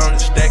up, I'm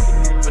just stacking.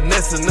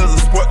 Vanessa is a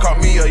sport, caught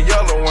me a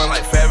yellow one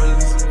like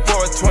Fabulous.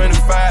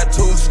 425,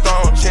 2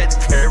 stone, check the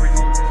carry.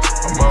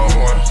 I'm on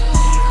one,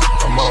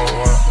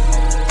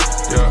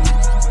 yeah.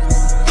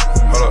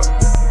 Hold up,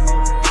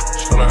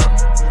 slow down,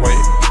 wait,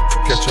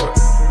 catch up.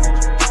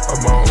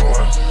 I'm on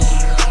one,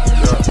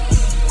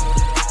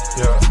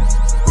 yeah.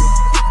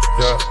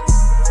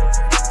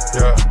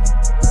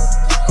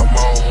 I'm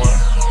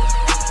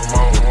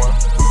on one.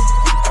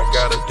 I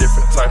got a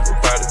different type of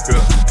body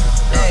build.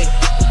 Hey,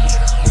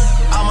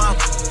 I'm a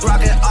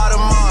rockin'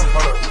 Audemars.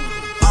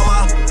 I'm a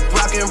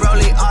rockin'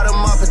 Rollie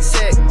Audemars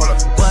Protect.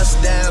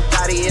 Bust down,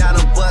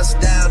 Tatiana, bust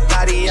down,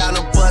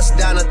 Tatiana, bust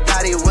down a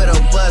thotty with a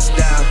bust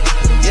down.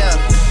 Yeah,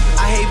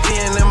 I hate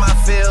being in my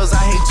fields.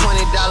 I hate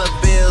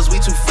 $20 bills. We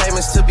too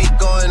famous to be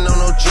going on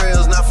no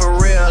drills. Not for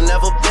real.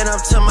 Never been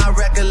up to my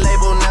record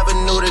label. Never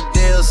knew the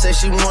deal. Said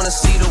she wanna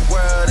see the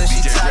world and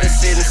she tired of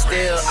sitting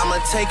still. I'ma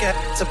take her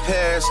to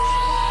Paris.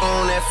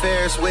 On that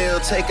Ferris wheel,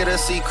 take her to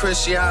see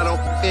Cristiano.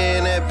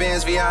 In that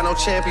Benz Viano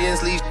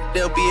Champions League.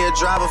 There'll be a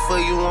driver for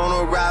you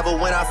on arrival.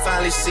 When I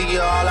finally see you,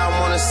 all I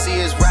wanna see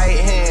is right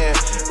hand,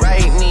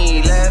 right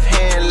knee,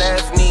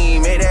 left knee.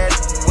 Make that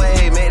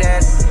way, make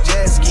that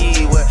jet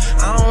ski. What?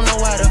 I don't know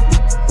why the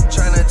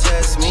tryna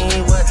test me.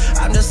 What?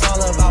 I'm just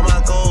all about my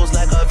goals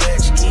like a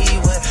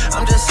Vetchki. What?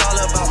 I'm just all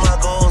about my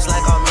goals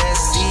like I'm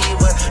Messi.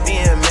 What?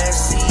 Being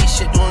messy,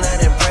 shit do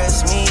not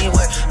impress me.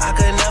 What? I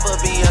could never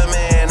be a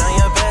man, I'm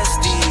your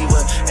bestie.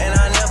 What? And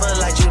I never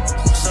liked you,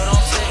 so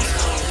don't take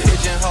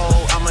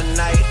pigeonhole. I'm a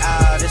night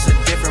out, it's a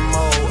different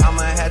mode.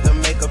 I'ma have to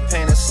make a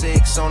paint of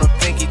 6 on a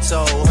pinky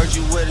toe. Heard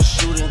you with a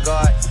shooting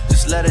guard,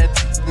 just let it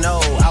know.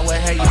 I would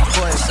have you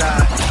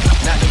courtside,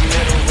 not the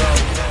middle row.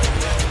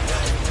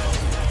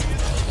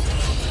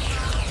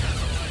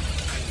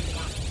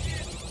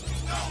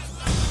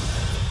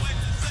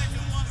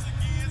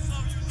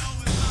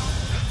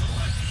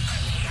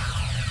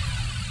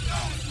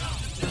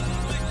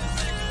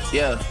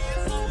 Yeah,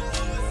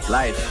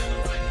 life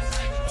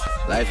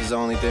is the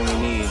only thing we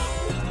need.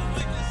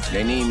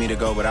 They need me to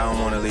go, but I don't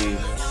wanna leave.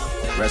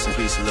 Rest in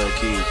peace, Lil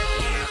Keith.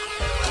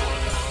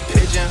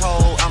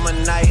 Pigeonhole, I'm a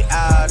night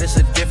out, it's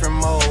a different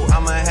mode.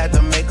 I'ma have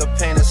to make a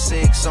paint of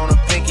 6 on a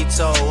pinky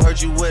toe. Heard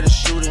you with a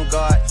shooting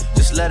guard,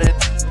 just let it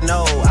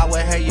know. I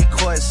would have you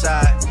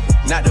courtside,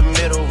 not the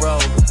middle row.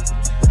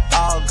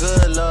 All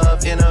good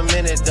love in a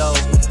minute though.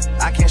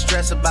 I can't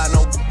stress about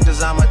no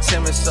cause I'm a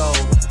timid soul.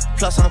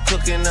 Plus I'm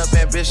cooking up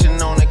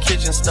ambition on the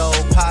kitchen stove.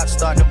 Pot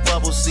start to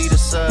bubble, see the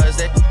suds,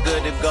 that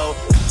good to go.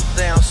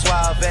 Sound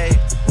suave,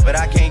 but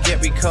I can't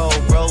get me cold.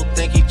 Bro,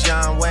 think he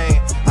John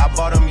Wayne. I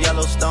bought them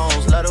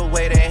Yellowstones, love the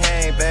way they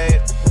hang, babe.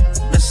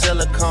 The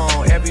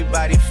silicone,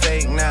 everybody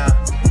fake now.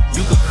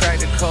 You could crack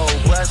the code,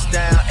 bust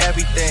down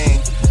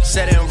everything.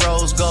 Set in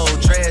rose gold,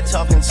 Dread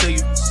talking to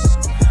you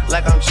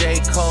like I'm J.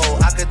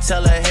 Cole. I could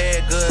tell her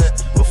head good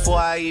before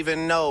I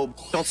even know.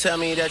 Don't tell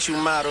me that you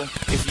model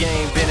if you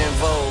ain't been in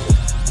vogue.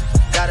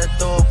 Gotta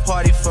throw a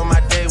party for my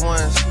day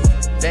ones.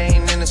 They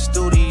ain't in the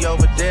studio,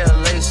 but they'll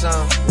lay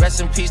some.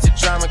 Rest in peace to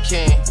Drama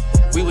King.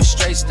 We was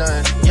straight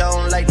stunned. Y'all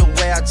don't like the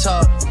way I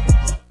talk.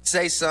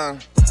 Say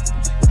something.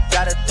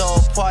 Gotta throw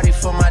a party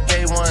for my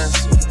day ones.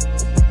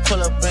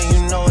 Pull up and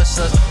you know it's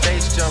a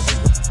bass jumper.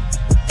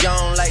 Y'all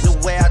don't like the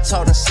way I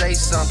told her say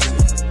something.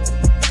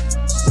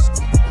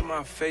 In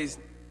my face.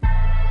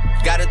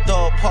 Gotta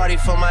throw a party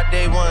for my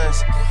day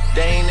ones.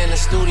 They ain't in the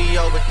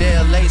studio, but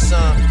they'll lay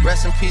some.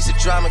 Rest in peace of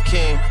Drama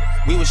King.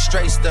 We was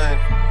straight stunned.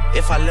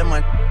 If I let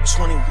my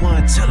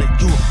 21 tell it,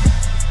 you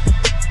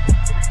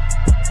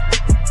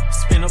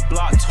spin a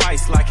block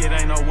twice like it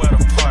ain't nowhere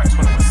to park.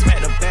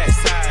 Smack the back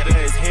side of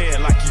his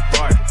head like he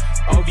barked.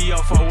 OVO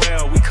for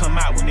well, we come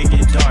out when it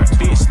get dark.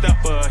 Big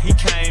stepper, he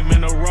came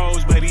in the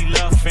rose, but he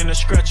left in the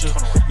stretcher.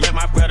 Let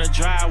my brother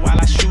drive while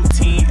I shoot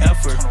team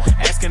effort.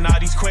 Asking all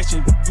these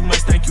questions, you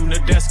must think you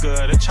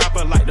Nadeska. The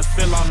chopper like to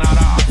fill on all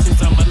the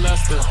options of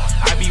molester.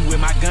 I be with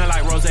my gun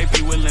like Rose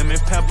be with lemon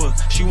pepper.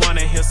 She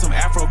wanna hear some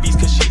Afro beats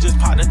cause she just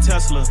popped a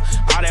Tesla.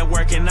 All that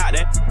working out,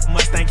 that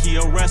must think he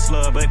a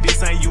wrestler. But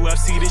this ain't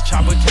UFC, this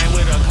chopper came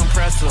with a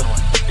compressor.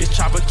 This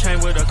chopper came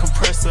with a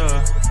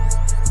compressor.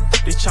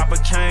 This chopper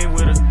came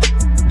with a,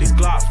 this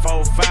Glock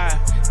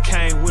 45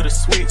 came with a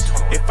switch.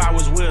 If I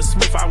was Will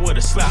Smith, I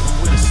would've slapped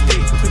him with a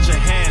stick. Put your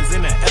hands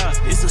in the air,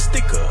 it's a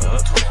sticker.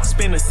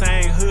 Spin the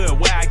same hood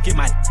where I get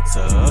my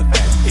up.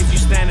 If you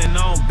standing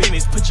on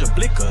business, put your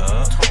blick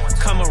up.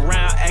 Come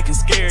around acting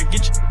scared,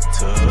 get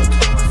your up.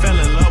 Fell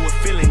in love with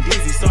feeling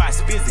dizzy, so I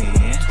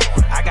spizzin'.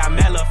 I got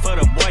mad love for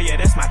the boy, yeah,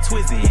 that's my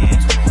twizzin'.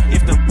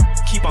 If the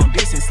keep on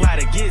dissing, slide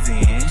a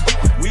gizzin'.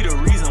 We the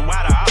reason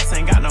why the ops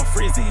ain't got no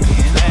frizzin'.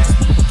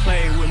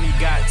 Played with me,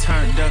 got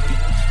turned uppy.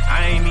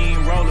 I ain't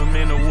even roll him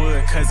in the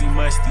wood cause he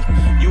musty.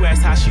 You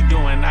ask how she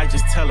doing, I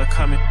just tell her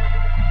coming.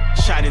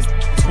 Shot his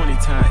 20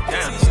 times.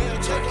 Damn.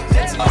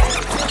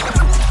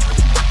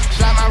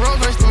 Slide my Rolls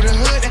Royce through the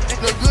hood, that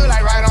look good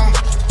like right on.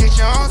 Get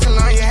your own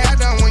salon, your hair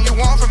done when you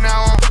want from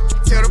now on.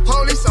 Tell the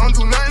police don't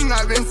do nothing,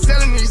 I've been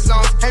selling these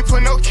songs. Ain't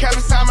put no cap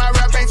inside my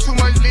rap, ain't too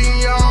much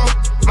leading you on.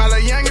 My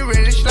little youngin'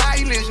 ready to slide,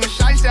 he listen to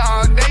shiesty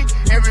all day.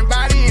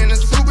 Everybody in the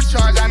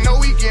supercharge, I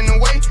know we getting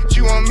away.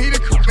 She want me to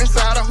cook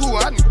inside of who?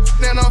 I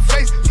stand on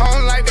face. I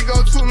don't like to go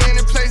too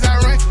many places, I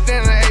run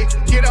then a A.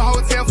 Get a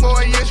hotel for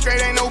a year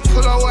straight, ain't no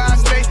pull up where I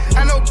stay.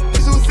 I know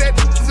who set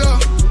this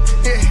up,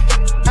 yeah.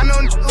 I know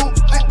who,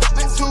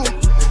 too,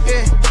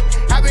 yeah.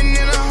 I been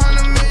in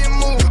 100 million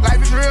moves, life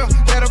is real.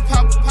 Let her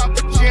pop,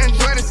 she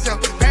enjoy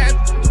herself. Bad,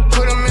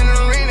 put them in the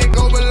ring, they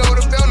go below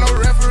the belt, no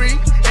referee.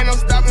 Ain't no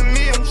stopping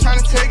me, I'm trying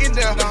to take it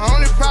there. The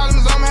only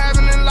problems I'm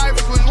having in life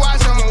is with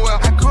watch, I'm well.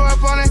 I grew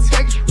up on that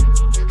tech,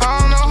 I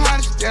don't know how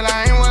to steal,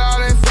 I ain't with all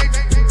that fake.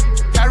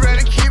 I'd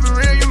rather keep it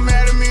real, you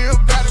mad at me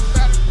about it.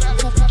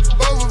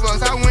 Both of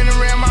us, I went and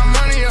ran my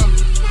money up.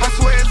 I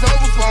swear it's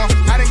over for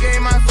 'em. I done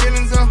gave my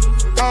feelings up,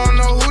 I don't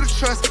know who to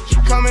trust. She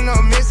coming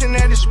up missing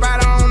at the spot,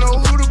 I don't know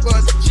who to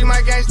bust. She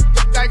my gang,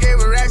 I gave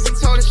her racks and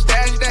told her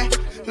stash that.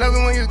 Love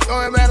it when you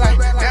throw it back like,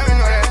 damn, you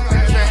know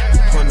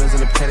that. Corners in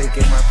the paddock,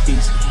 get my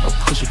piece. I'm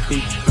pushing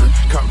P.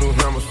 Cop new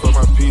hammers for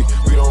my P.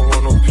 We don't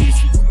want no peace.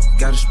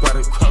 Got a spot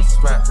across the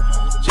spot,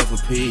 just for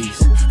peace.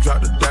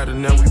 Drop the data,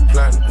 now we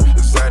plotting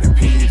exciting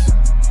peas.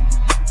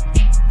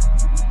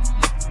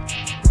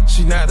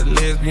 She not a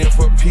lesbian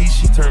for peace,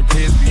 she turned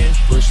lesbian.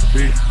 Push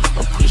P,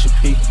 I'm pushing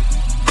P.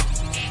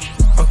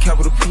 On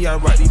capital P, I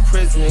write the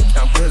president,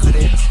 count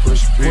president.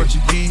 Push P.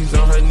 Portuguese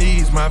on her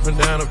knees, mopping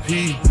down a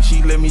P.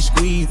 She let me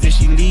squeeze and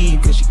she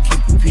leave, cause she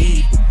keep a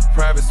P.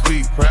 Private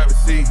suite,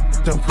 privacy,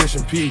 I'm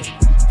pushing P.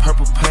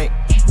 Purple paint,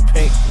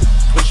 pink,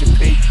 pushing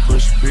P.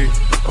 Push P,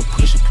 I'm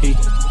pushing P.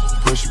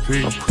 Push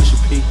P, I'm pushing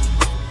P.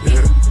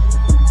 Yeah.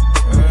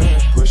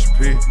 Push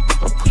P,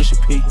 I'm pushing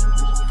P.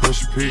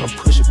 Push P, I'm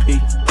pushing P.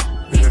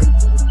 Yeah.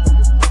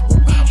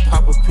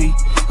 Pop a P,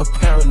 a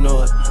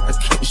paranoid. I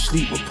can't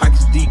sleep with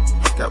pockets deep.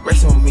 Got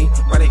rest on me,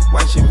 why they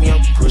watching me?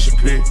 I'm pushing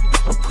P,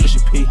 I'm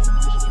pushing P.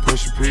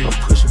 Pushing P, I'm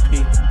pushing P.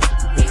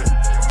 Yeah.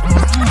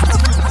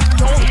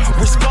 Don't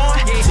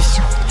respond,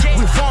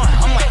 move on.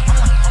 I'm like,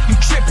 you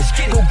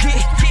trippin', go get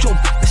it, yo,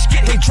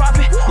 they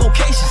dropping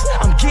locations.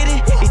 I'm getting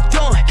it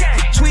done,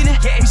 tweeting,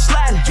 we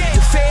sliding,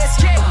 the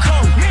feds are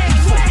coming.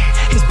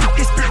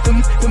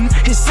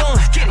 His son,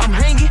 I'm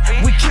hanging,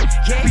 we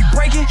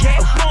breaking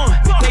a bond.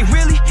 They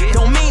really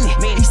don't mean it.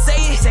 He say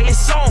it in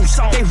songs.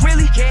 They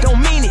really don't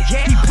mean it.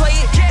 He play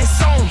it in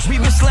songs. We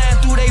been sliding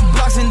through they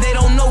blocks and they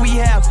don't know we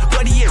have.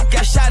 But he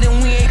got shot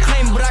and we ain't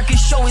claiming, but I can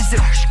show his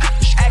zip.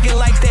 Acting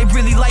like they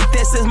really like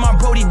that since my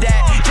Brody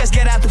died. Just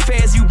get out the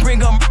feds, you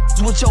bring up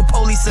with your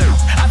police sir.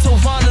 I told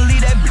Vaughn to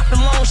leave that bitch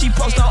alone, she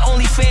post on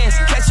OnlyFans.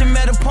 Catch them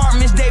at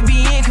apartments, they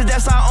be in, cause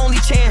that's our only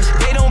chance.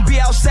 They don't be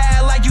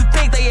outside like you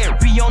think they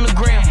be on the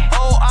gram.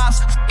 Old ops,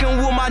 fucking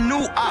with my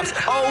new ops.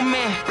 Oh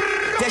man,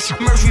 that shit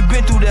Murphy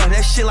been through there,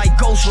 that shit like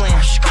Ghostland.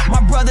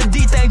 My brother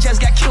D-Thing just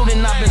got killed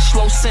and I've been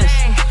slow since.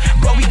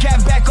 But we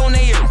got back on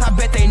their ear, I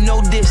bet they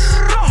know this.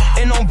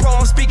 And on bro,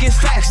 I'm speaking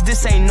facts,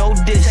 this ain't no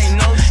diss.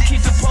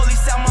 Keep the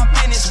police out my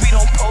business, we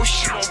don't post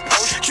shit.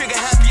 Trigger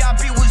happy, I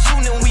be with you,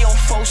 then we on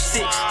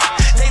 4-6.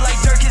 They like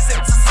Dirk is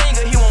a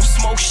singer, he won't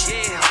smoke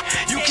shit.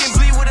 You can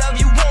bleed whatever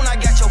you want, I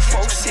got your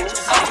folks hit.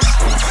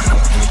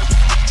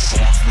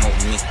 Smoke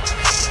me,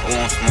 who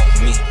won't smoke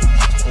me?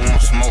 Who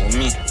won't smoke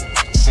me?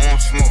 Who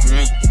won't smoke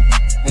me?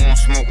 Who won't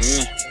smoke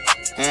me?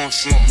 Who won't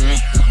smoke me?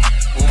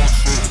 Who won't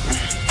smoke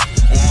me?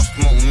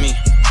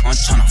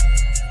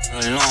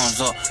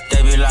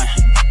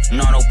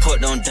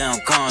 damn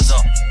guns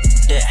up.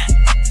 Yeah,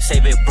 say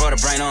big brother,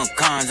 bring on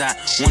guns out.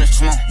 Wanna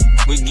smoke,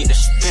 we get the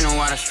spinning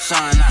while the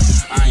sun out.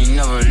 I ain't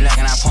never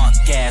lacking, I pump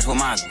gas with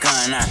my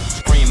gun out.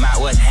 Scream out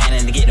what's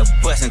happening to get the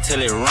bus until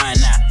it run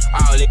out.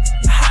 All it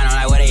hot on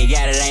like what they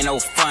got, it ain't no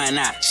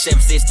fun out.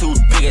 7-6 too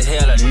big as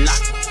hell to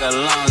knock the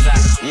lungs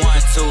out.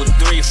 1, 2,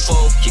 3,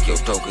 4, kick your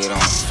throat, get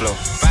on the floor.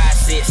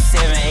 5, 6,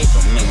 7, 8,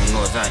 don't make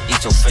no noise, I'll eat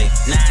your face.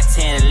 9,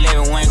 10,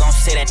 11, we ain't gon'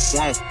 say that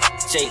won't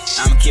shake.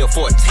 I'ma kill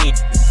 14,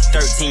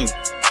 13.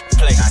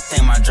 Play. I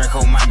think my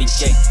Draco might be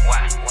gay.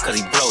 Why? Cause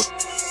he blows.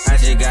 I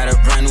just got a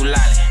brand new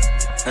lolly.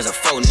 That's a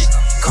faux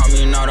nigga. Call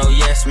me an auto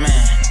yes man.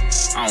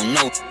 I don't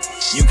know.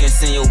 You can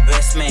send your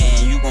best man,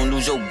 you gon'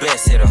 lose your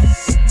best hitter.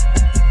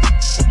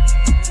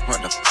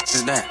 What the f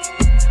is that?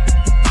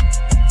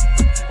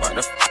 What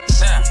the f is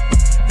that?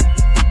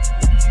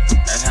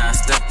 That's how I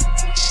step.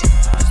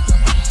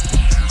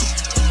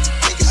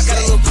 I got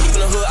a little peep in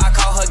the hood, I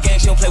call her gang,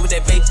 she don't play with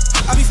that baby.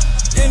 I be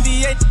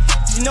NBA,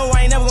 you know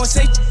I ain't never gonna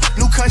say.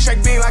 New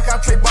contract being like I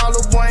play ball,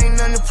 little boy ain't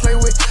nothing to play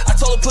with. I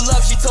told her pull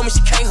up, she told me she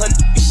can't hunt,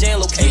 be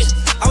sharing location.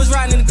 I was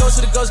riding in the ghost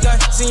with a ghost gun,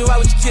 seen you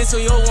out with your kids, so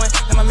you old one.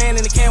 And my man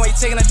in the can while you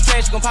taking out the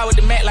trash, you gon' pop with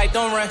the mat like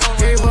don't run.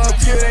 Everyone up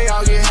here, they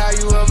all get high,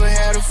 you ever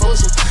had a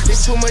foursome.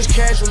 It's too much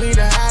cash for me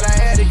to hide, I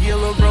had to get a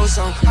little bro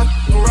some. I'm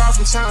around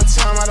from time to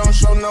time, I don't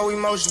show no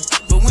emotion.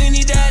 But when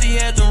he died, he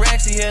had them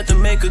racks, he had to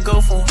make a go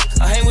for him.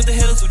 I hang with the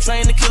hitters who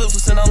train the killers who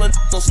send all the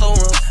on slow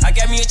run. I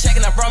got me a check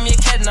and I brought me a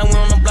cat and I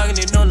went on the block and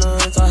they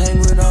donuts. I hang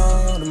with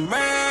all the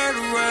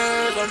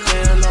murderers, I'm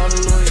paying all the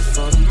lawyers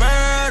for the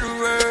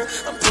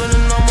murderers. I'm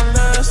putting all my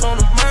last on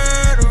the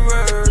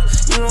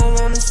murderers. You don't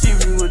wanna see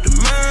me with the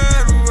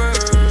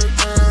murderers.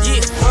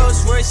 Yeah, Rolls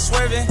Royce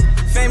swerving,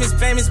 famous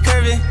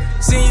curving.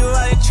 Seen you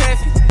out in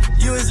traffic,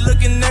 you was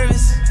looking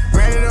nervous.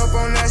 Ran it up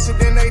on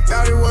accident, they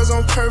thought it was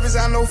on purpose.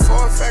 I know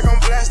for a fact I'm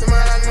blasting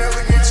mine, I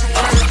never get too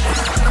early.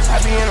 I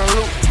be in a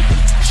loop,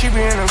 she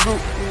be in a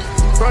group.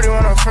 Brody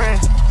want a friend,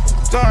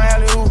 throwing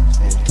alley-oop.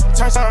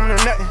 Turn something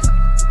to nothing,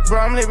 bro,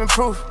 I'm living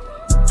proof.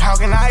 How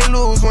can I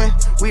lose when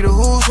we the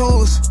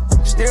who's?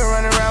 Still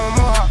running around with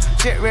more heart,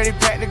 jet ready,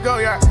 packed to go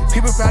yard.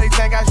 People probably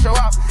think I show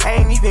up, I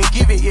ain't even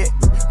give it yet.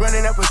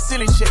 Running up a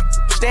silly check,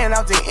 staying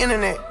off the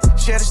internet.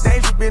 Share the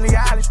stage with Billie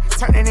Eilish,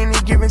 turn it any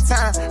given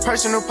time.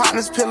 Personal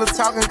partners, pillow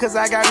talking, cause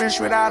I got rich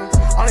without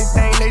them. Only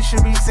thing they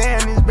should be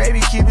saying is,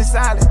 baby, keep it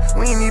silent.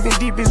 We ain't even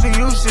deep as we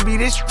used to be,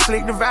 this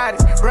slick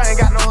divided. Bro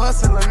ain't got no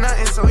hustle or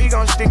nothing, so he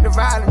gon' stick to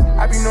violence.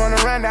 I be knowing the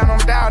rundown,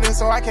 I'm doubting,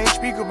 so I can't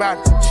speak about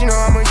it. She know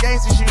I'm a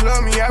gangster, she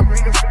love me, I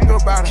bring the finger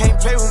about it. Can't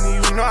play with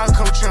me, you know I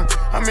come trim.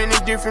 I'm in a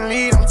different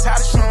league, I'm tired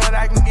of showing what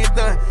I can get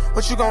done.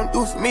 What you gon'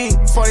 do for me?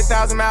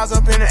 40,000 miles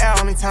up in the air,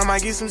 only time I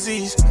get some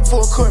Z's.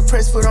 Full court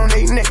press foot on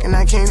their neck, and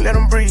I can't let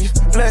them breathe.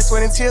 Blood,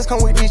 sweat, and tears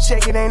come with this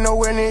check, it ain't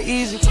nowhere near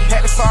easy.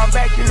 Had to fall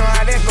back, you know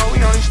how that go,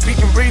 we only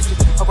speaking briefly.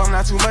 Hope I'm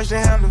not too much to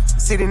handle.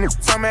 Sitting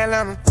from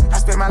Atlanta, I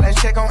spent my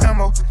last check on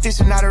ammo. This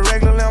is not a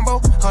regular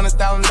Lambo.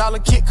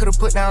 $100,000 kit, could've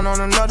put down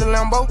on another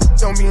Lambo.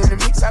 Don't be in the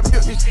mix, I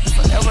built this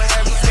forever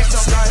having sex.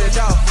 Started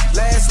off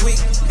last week,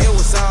 it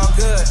was all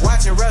good.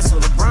 Watching Russell,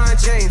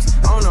 LeBron James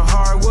on the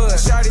hardwood.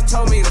 Shawty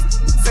told me to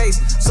face,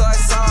 so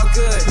it's all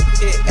good.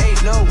 It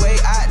ain't no way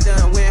I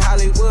done win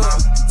Hollywood.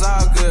 It's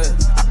all good,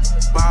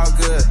 all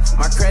good.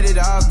 My credit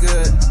all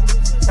good.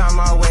 I'm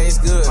always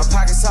good. My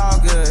pockets all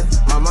good.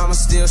 My mama's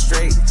still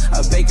straight.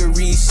 A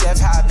bakery chef,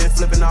 how I been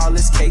flipping all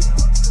this cake.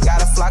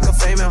 Got a flock of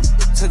female,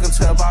 took him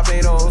to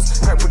Barbados.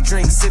 Purple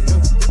drink sipping,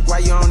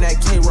 while you on that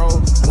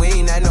K-roll. We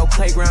ain't at no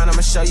playground,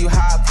 I'ma show you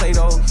how I play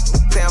though.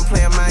 Say I'm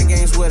playing mind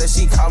games with her,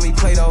 she call me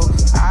Play-Doh.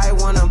 I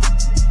wanna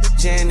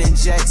Janet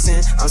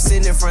Jackson. I'm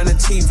sitting in front of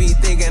TV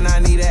thinking I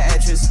need an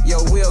actress.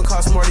 Your wheel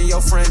costs more than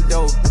your friend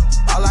dough.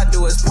 All I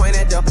do is point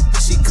at the,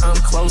 she come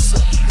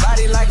closer.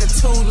 Body like a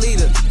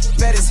 2-liter,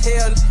 fat as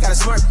hell. Got a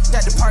smart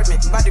that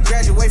department, about to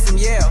graduate from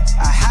Yale.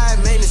 A high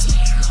maintenance,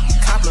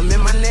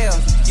 compliment my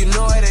nails. You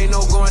know it ain't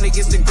no going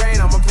against the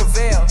grain, I'ma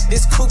prevail.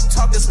 This coupe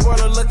talk, the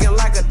spoiler looking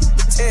like a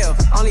tail.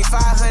 Only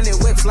 500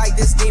 whips like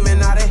this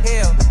demon out of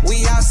hell.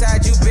 We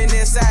outside, you been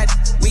inside,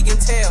 we can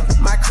tell.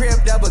 My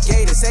crib double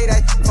gated, say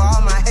that for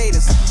all my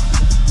haters.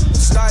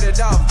 Started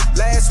off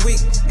last week,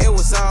 it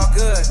was all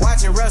good.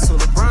 Watching Russell,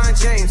 LeBron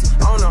James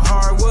on the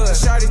hardwood.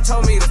 Shawty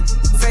told me to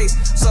face,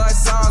 so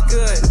it's all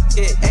good.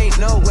 It ain't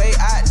no way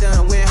I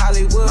done win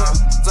Hollywood.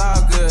 It's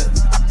all good,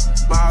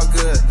 all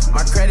good.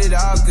 My credit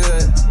all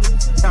good.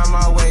 I'm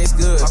always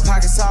good. My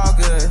pockets all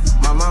good.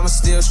 My mama's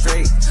still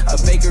straight. A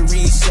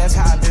bakery chef,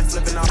 how I been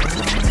flipping off.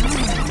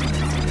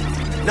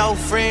 No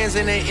friends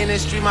in the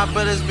industry, my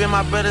brothers been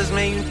my brothers,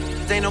 man.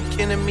 You ain't no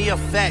kin to me, a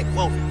fact.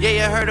 Whoa, yeah,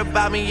 you heard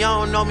about me, you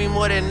don't know me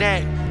more than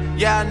that.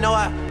 Yeah, I know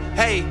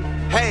hey,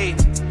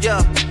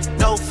 yeah.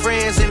 No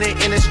friends in the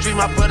industry,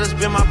 my brothers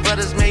been my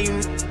brothers, man. You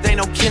ain't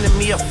no kin to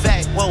me, a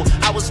fact. Whoa,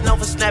 I was known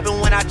for snapping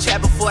when I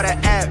chat before the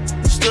app.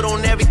 Stood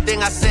on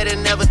everything I said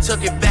and never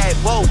took it back.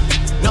 Whoa,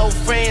 no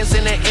friends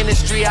in the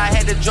industry, I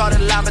had to draw the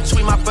line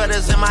between my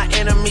brothers and my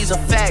enemies, a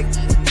fact.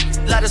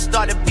 Let us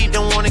start the beat,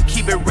 don't wanna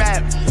keep it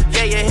rap.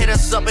 Yeah, you hit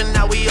us up and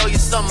now we owe you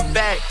something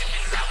back.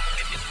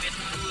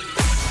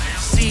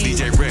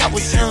 feed. I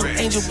was young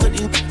angel, but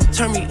you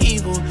turned me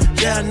evil.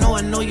 Yeah,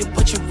 I know you,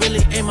 but you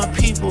really ain't my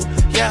people.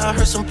 Yeah, I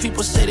heard some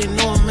people say they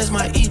know him as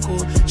my equal.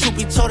 Truth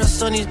be told, us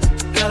son, these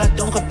girl, I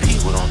don't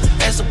compete with them.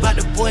 Ask about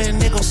the boy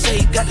and they gon' say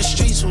he got the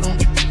streets with him.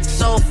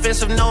 So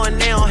offensive knowing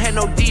they don't have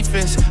no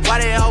defense. Why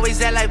they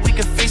always act like we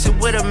can fix it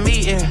with a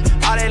meeting?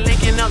 All that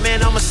linking up,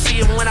 man, I'ma see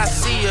him when I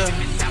see her.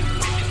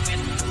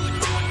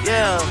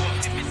 Yeah.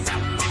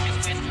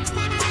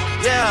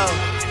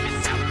 Yeah.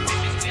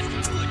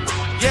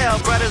 Yeah,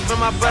 brothers, but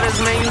my brothers,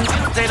 man,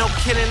 they no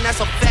kidding, that's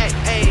a fact,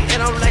 ayy.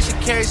 And I'm like she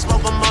carry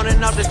smoke, I'm on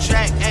and off the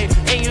track, ayy.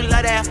 And you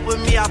love that with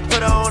me, I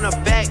put her on the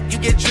back. You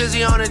get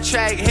Drizzy on the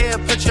track, here,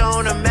 put you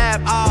on the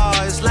map.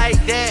 Oh, it's like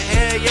that,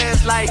 hell yeah,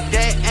 it's like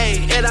that,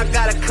 ayy. And I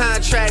got a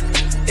contract,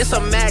 it's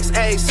a max,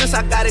 ayy. Since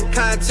I got in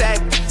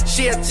contact,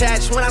 she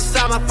attached. When I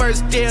saw my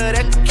first deal,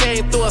 that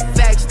came through a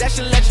fax. That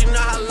should let you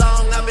know how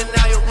long I've been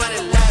out here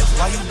running laps.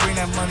 Why you bring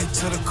that money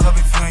to the club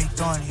if you ain't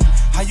throwing it?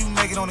 How you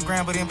make it on the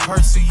ground, but in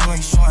person you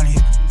ain't showing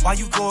it? Why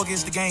you go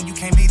against the game, you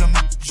can't beat them,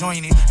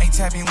 join it. Ain't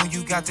tapping when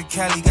you got the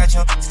Cali, got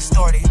your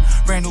distorted.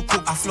 Brand new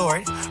coupe, I floor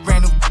it.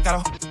 Brand new, got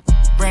a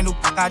brand new,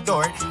 I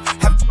adore it.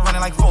 Have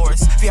running like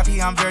Forrest.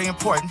 VIP, I'm very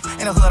important.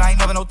 In the hood, I ain't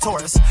never no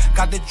tourist.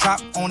 Got the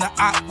drop on the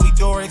op, we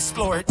door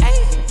explore it.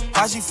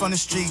 Why'd you from the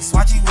streets?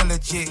 Why'd you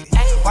legit?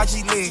 Why'd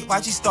you live?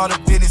 Why'd you start a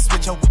business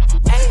with your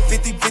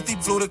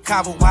 50-50 flew to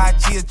Cabo, why'd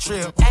you a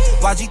trip?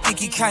 Why'd you think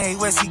he Kanye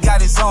West? He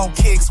got his own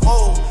kicks.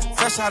 Whoa,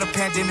 fresh out of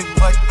pandemic,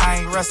 but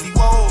I ain't rusty.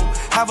 Whoa,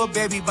 have a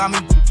baby by me,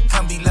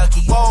 come be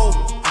lucky. Whoa,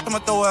 I'ma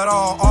throw it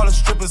all the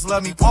strippers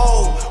love me.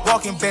 Whoa,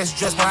 walking best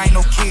dressed, but I ain't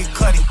no Kid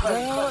Cudi.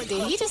 Girl,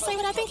 did he just say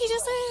what I think he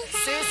just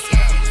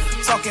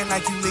said? Talking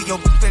like you live your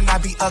and I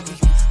be ugly.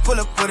 Pull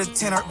up with a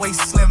 10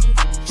 waist slim,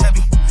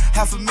 chubby.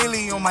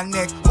 $500,000 on my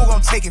neck, who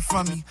gon' take it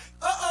from me?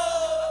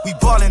 We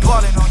ballin'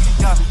 on you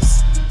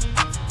dummies.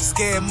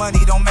 Scared money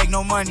don't make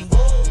no money.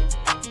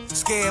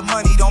 Scared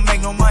money don't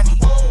make no money.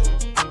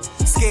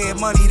 Scared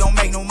money don't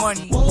make no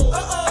money.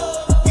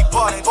 We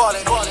ballin'.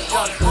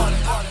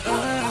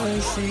 I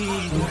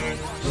see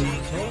she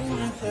came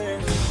with her,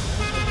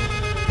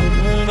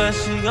 but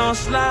she gon'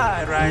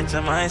 slide right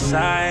to my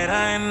side.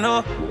 I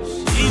know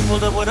she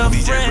pulled up with her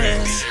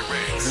friends.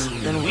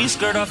 Then we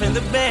skirt off in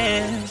the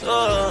Benz.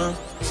 Oh,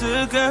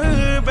 took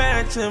her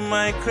back to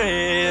my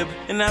crib,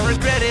 and I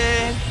regret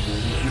it.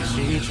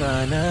 She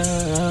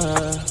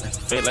tryna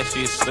feel like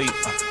she asleep,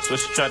 so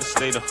she tried to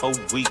stay the whole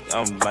week.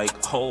 I'm like,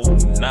 oh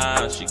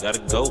nah, she gotta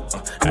go.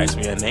 Ask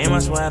me her name, I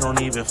swear I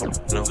don't even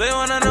know. They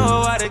wanna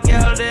know why the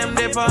girl them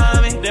dip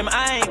on me. Them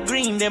I ain't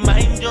green, them I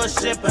ain't just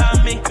ship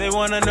on me. They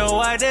wanna know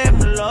why them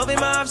love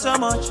him off so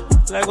much.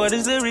 Like what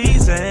is the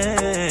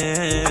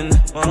reason?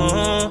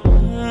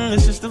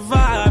 It's just the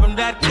vibe, I'm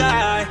that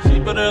guy. She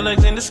put her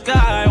legs in the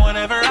sky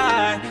whenever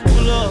I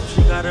pull up.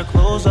 She got her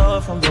clothes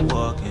off from the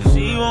walk, and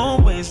she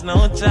won't waste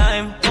no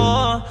time.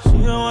 Oh, she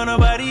don't want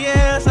nobody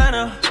else, I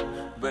know,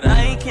 but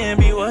I can't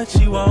be what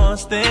she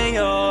wants. They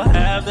all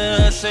have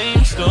the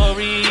same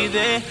story.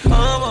 They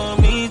all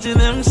want me to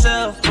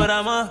themselves, but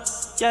I'm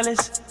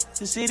jealous.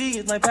 The city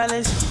is my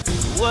palace.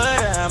 What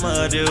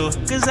I'ma do?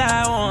 Cause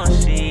I want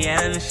she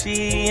and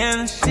she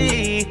and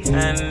she,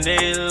 and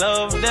they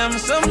love them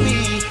some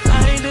me.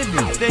 I ain't the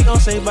dude they gon'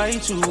 say bye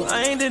to.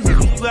 I ain't the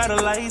dude you gotta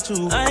lie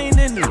to. I ain't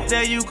the dude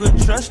that you could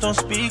trust on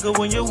speaker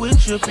when you're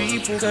with your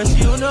people. Cause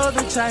you know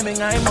the timing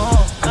I'm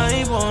on.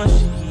 I want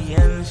she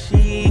and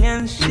she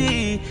and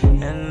she,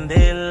 and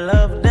they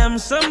love them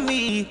some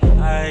me.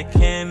 I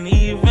can't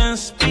even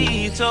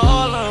speak to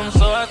all of them,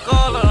 so I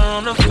call her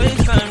on the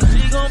FaceTime.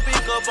 She gon'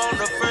 pick up on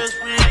the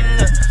first ring.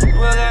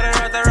 We got her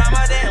right around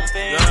my damn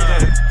thing.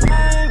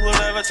 I will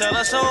never tell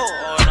her so.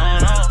 Oh,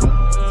 no.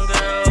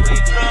 Girl, we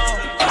grown.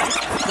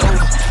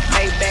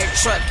 Maybach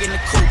truck in the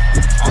coupe.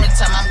 Only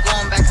time I'm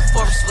going back and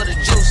forth is for the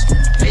juice.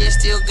 They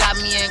still got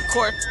me in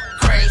court.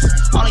 Crazy.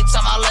 Only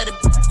time I let it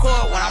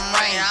court when I'm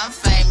rain. I'm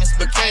famous,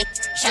 but can't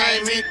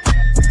shame me.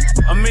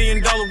 $1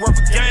 million worth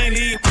of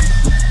game,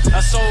 I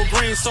sold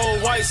green,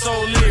 sold white,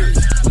 sold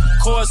lyrics.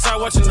 Courtside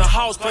watching the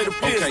house play the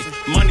Pistons.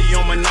 Okay, money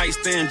on my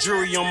nightstand,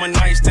 jewelry on my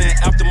nightstand.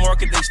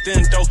 Aftermarket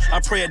extendo, I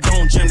pray it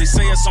don't jam. They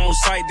say it's on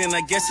site, then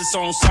I guess it's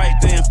on site.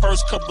 Then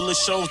first couple of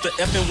shows, the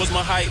effing was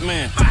my hype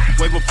man.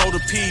 Way before the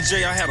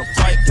PJ, I had a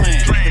flight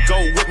plan. To go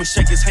with me,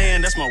 shake his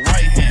hand, that's my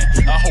right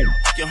hand. I hope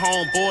your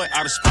homeboy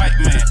out of spite,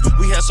 man.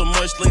 We had so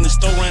much lean, the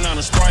store ran out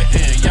of Sprite,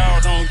 and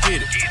y'all don't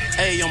get it.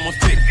 A on my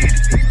fit.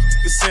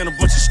 It's saying a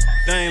bunch of shit,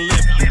 they ain't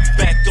living.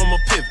 Back on my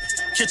pivot.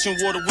 Kitchen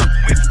water whip.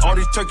 All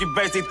these turkey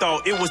bags, they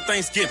thought it was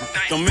Thanksgiving.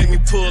 Don't make me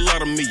pull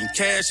out of me.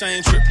 Cash, I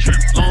ain't trippin'.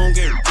 Long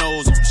air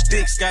nose,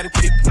 sticks, got it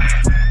pick.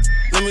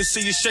 Let me see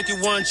you shake it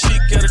one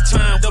cheek at a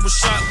time. Double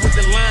shot with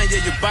the line,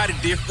 yeah, your body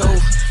dip. Go,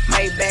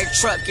 Maybach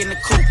truck in the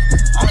coupe.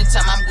 Only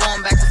time I'm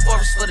going back and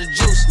forth is for the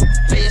juice.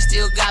 They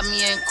still got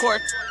me in court.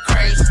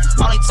 Crazy.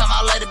 Only time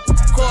I let it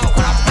court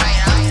when I'm right.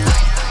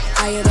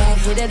 Are you that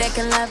hitter that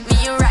can love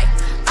me right?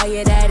 Are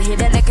you that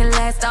hitter that can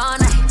last all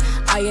night?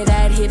 Are you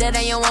that hitter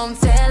that you won't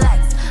tell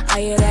lies? Are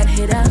you that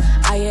hitter?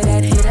 Are you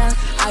that hitter?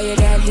 Are you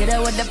that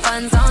hitter with the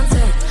funds on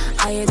tip?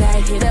 Are you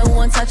that hitter who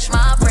won't touch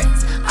my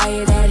breast? Are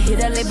you that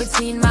hitter lay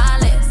between my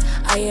legs?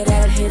 Are you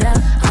that hitter?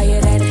 Are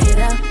you that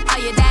hitter? Are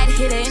you that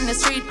hitter in the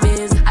street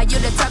biz? Are you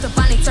the type to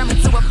finally turn me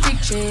to a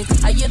freak chick?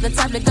 Are you the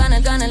type to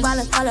gonna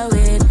follow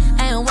it?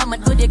 And what my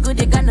goodie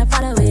gonna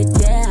follow it,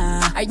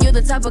 yeah. Are you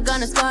the type of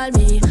gonna spoil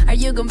me? Are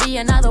you gonna be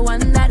another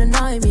one that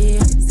annoy me?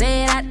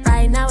 Say that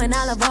right now and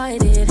I'll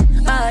avoid it.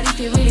 But if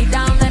you're really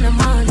down, then I'm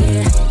on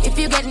it. If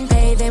you getting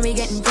paid, then we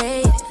getting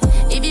paid.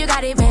 If you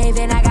got it made,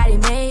 then I got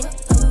it made.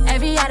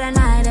 Every other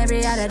night,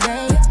 every other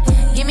day.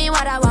 Give me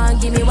what I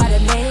want, give me what I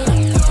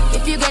made.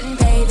 If you getting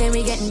paid, then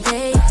we getting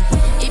paid.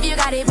 If you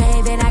got it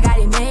made, then I got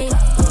it made.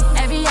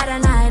 Every other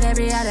night,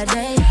 every other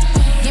day.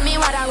 Give me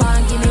what I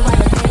want, give me what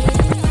I made.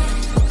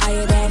 Are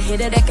you that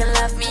hitter that can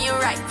love me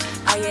right?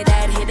 Are you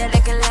that hitter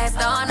that can last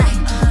all night?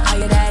 Are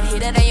you that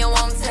hitter that you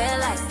won't tell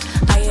lies?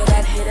 Are you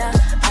that hitter?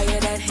 Are you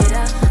that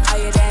hitter? Are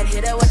you that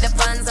hitter with the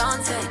funds on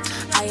tape?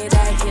 Are you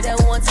that hitter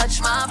who won't touch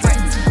my breath?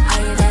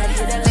 Are you that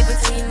hitter lay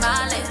between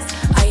my legs?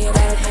 Are you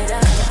that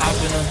hitter? I'm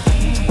gonna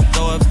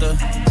throw up the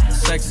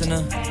sex in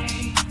her.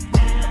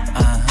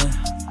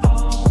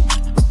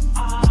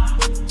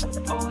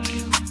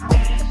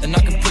 And I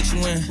can put you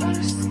in.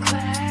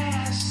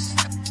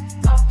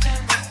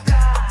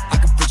 I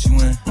can put you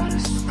in.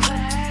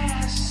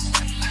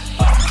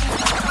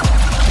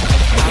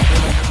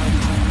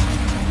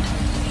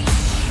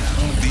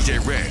 DJ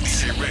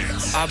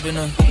Rex. I've been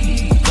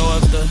throw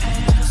up the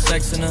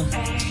sex in her.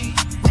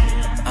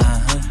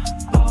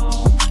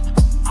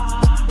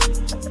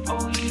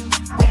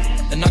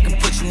 And I can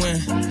put you in.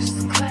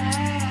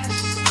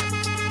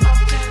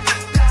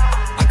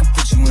 I can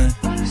put you in.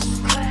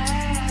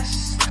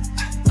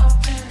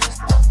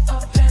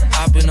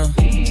 I've been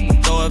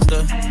throw up the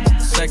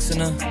sex in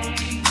her.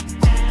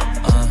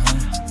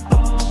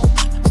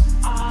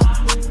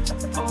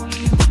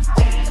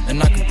 And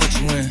I can put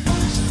you in.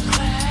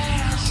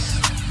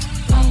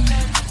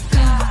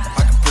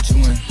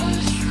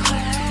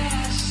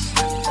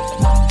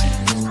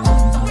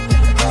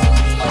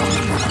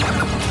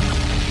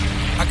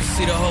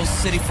 See the whole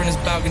city from this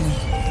balcony.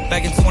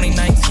 Back in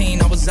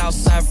 2019, I was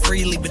outside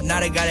freely, but now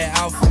they got it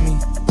out for me.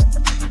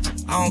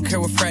 I don't care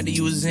what frat that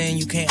you was in,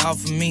 you can't out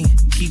for me.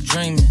 Keep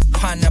dreaming.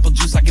 Pineapple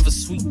juice, I give a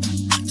sweet.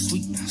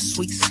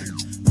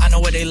 I know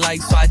what they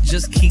like, so I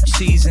just keep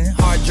cheesing.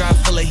 Hard drive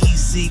full of heat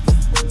seeking.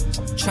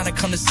 Tryna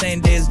come the same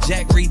day as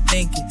Jack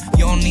rethinking.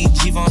 You don't need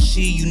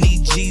Givenchy, you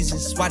need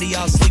Jesus. Why do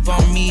y'all sleep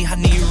on me? I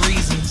need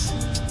reasons.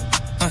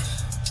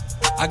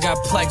 I got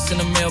Plex in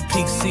the mail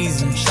peak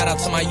season. Shout out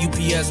to my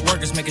UPS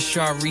workers, making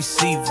sure I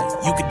receive it.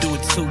 You can do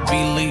it too,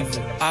 believe it.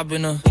 I've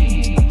been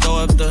throw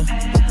up the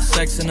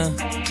sex in her.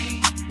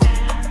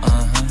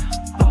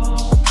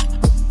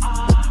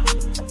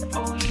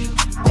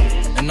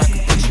 And I can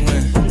put you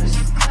in.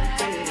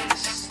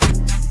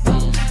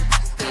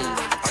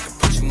 I can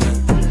put you in.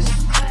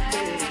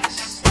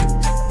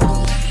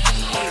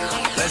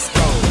 Let's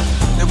go.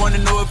 They wanna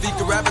know if he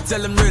can rap, I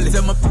tell him really.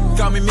 Tell my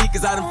call me me,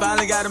 cause I done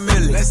finally got a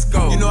million. Let's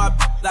go. You know I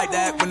like to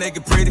act when they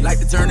get pretty. Like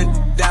to turn it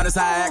down, that's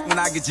how I act when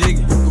I get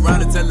jiggy. Go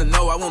around and tell her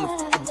no, I wanna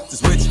to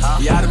switch.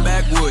 We out of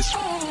backwoods.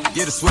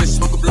 Get a switch,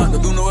 smoke a blunt,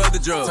 don't do no other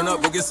drugs. Turn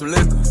up, go get some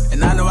liquor.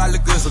 And I know I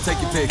look good, so take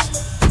your picture.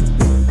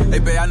 Hey,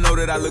 babe, I know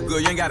that I look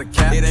good, you ain't got a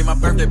cap. It ain't my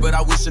birthday, but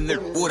I wish a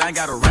nigga would. I ain't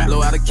got a rap.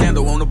 Blow out a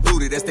candle on the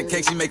booty, that's the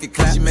cake, she make it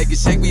clap. She make it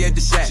shake me at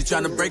the shack. She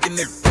tryna break a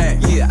nigga back.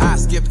 Yeah, I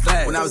skipped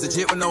class. When I was a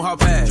jit with no hard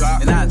pass.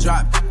 And I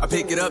drop, I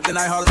pick it up, then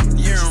I holler.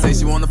 She say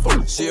she wanna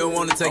fuck, she don't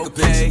wanna take a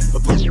picture.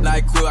 But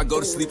night quick, I go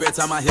to sleep every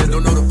time I hit.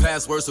 Don't know the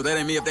password, so that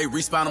ain't me if they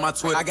respawn on my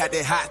Twitter. I got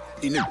that hot,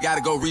 these niggas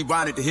gotta go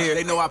rewind it to hear.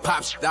 They know I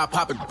pop shit, I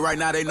pop it right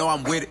now, they know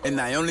I'm with it. And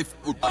I only f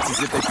with as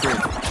if they pretty.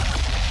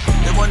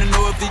 They wanna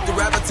know if he can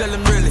rap, I tell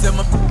him really. Tell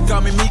my call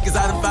me me, cause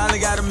I done finally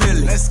got a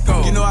million. Let's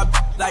go. You know I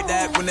like to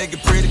act when they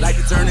get pretty. Like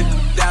to turn it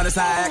down, that's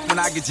how I act when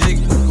I get jiggy.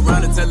 Go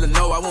around and tell her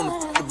no, I wanna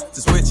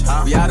to switch.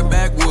 We out of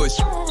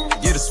backwoods.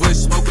 Get a switch,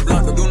 smoke a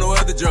blunt, don't do no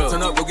other drugs.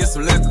 Turn up, go get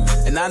some liquor.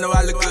 And I know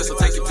I look good, so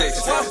take your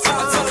pictures. I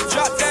told her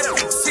drop that up,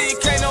 see you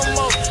can't no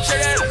more.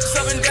 Shake that up,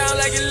 up and down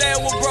like your leg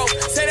was broke.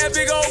 Say that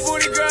big old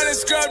booty girl and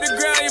scrub the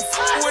ground. You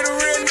f***ing with a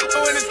real nigga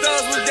when the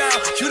thumbs was down.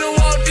 You done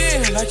walked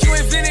in like you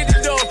invented the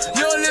door.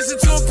 You don't listen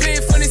to a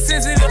pig funny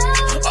sensitive.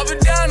 Up and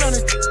down on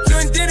it,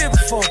 you ain't did it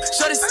before.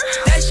 Show this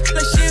that shit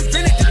like she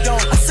invented the door.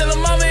 I tell her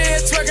mama in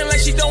here twerking like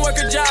she don't work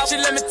a job. She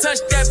let me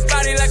touch that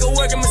body like a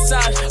working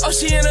massage. Oh,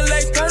 she in her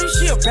late 30s,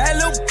 she a bad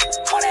little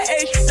all that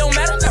age don't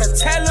matter, not a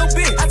tad little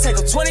bit. I take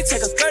a 20, take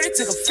a 30,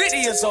 take a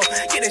 50 years old.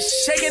 Get her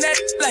shaking that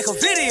like a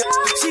video.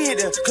 She hit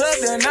the club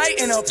tonight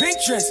in a pink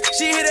dress.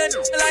 She hit her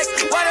like,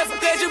 why the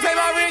fuck did you pay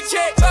my rent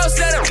check? Bounce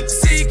that up,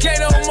 see you can't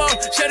no more.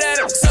 Shut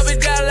that up, stop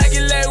it down like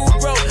your leg was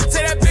broke.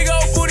 Take that big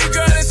old booty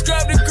girl and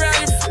scrub the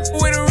ground.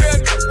 You with a real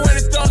when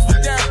the thumbs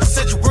were down. I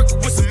said you working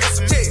with some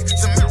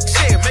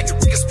shit, make it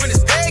spin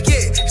his bag,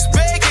 yeah. His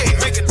bag, yeah.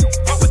 Make it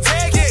pop a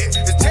tag, yeah.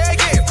 His tag,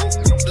 yeah.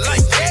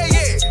 Like,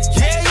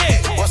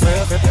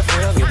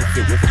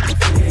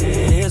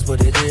 It is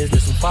what it is,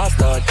 this some fast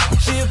start.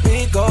 She a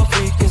big old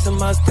freak, it's a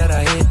must that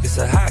I hit. It's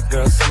a hot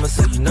girl summer,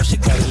 so you know she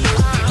gotta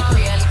live.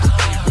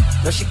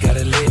 know she got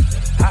it lit.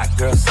 Hot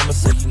girl summer,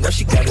 so you know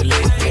she got it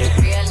lit.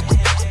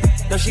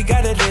 Yeah. Know she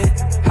got it lit.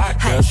 Hot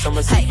girl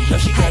summer, so you know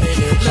she got it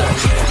lit.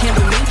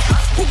 Handle me?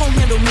 Who gon'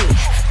 handle me?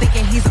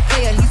 Thinking he's a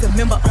player, he's a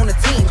member on the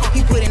team.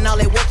 He put in all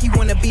that work, he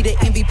wanna be the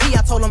MVP.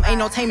 I told him ain't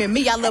no taming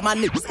me, I love my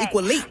niggas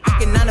equally.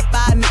 Fucking 9 to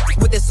 5 niggas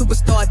with that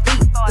superstar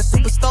beat. The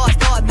superstar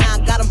star, now I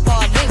got him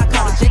far link. I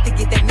called a jet to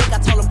get that nigga, I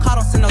told him call,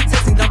 don't send no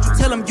texting. Don't you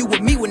tell him you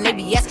with me when they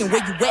be asking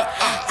where you at.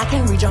 I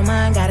can't read your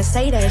mind, gotta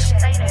say that shit.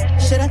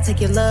 Should I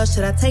take your love,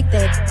 should I take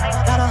that?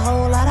 Got a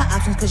whole lot of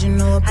options, cause you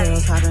know a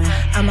girl's poppin'.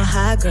 I'm a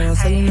high girl,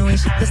 so you know ain't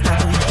shit to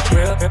stoppin'.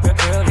 Girl, it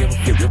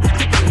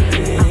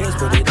is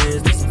what it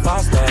is, this a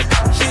five star.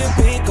 She a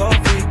big old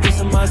freak, it's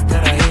a must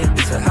that I hit.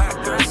 It's a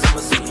hot girl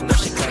summer, so you know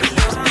she got it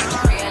lit.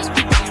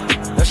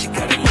 Know she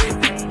got it lit.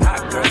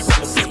 Hot girl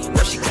summer, so you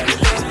know she got it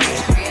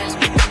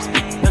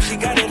lit. Know she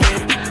got it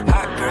lit.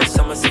 Hot girl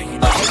summer, so you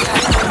know she got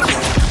it lit.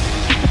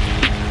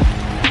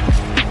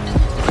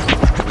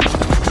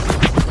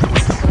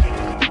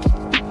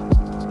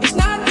 It's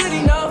not good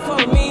enough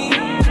for me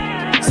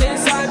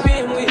since I've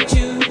been with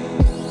you.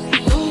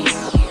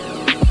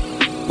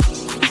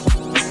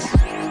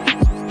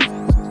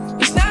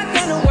 It's not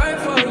gonna work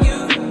for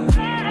you.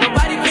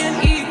 Nobody can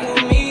equal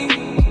me.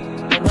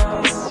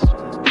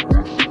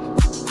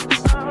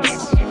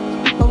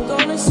 I'm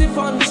gonna sip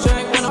on this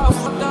drink when I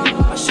fucked up.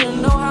 I should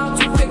know how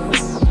to pick her.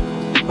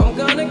 I'm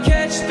gonna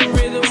catch the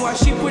rhythm while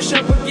she push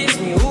up against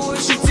me. Ooh,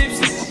 is she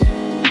tipsy?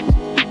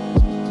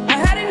 I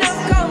had enough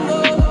combo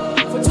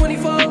for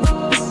 24.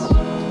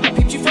 I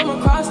peeped you from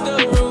across the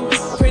room.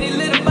 Pretty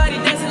little body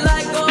dancing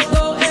like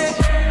go-go, eh?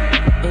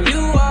 And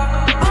you are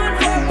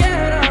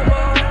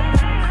unforgettable.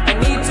 I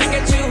need to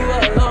get you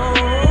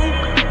alone.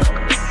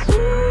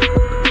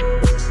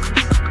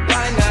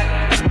 Why not?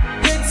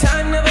 Good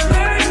time never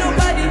hurt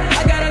nobody.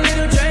 I got a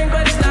little drink,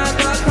 but it's not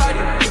my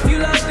party. If you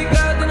love the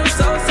girl, then I'm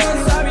so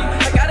sorry.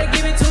 I gotta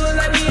give it to her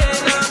like we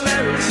ain't not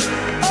married.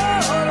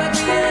 Oh, like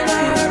we ain't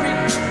not hurry.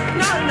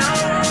 No,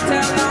 don't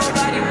tell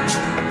nobody.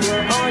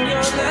 We're on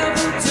your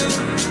level too.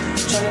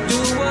 Tryna do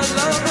what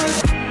love is.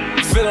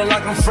 Feeling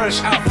like I'm fresh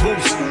out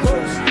boost.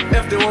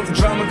 If they want the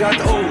drama, got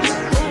the ooze.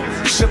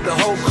 Ship the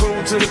whole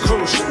crew to the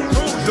cruise.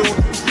 Dude,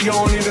 you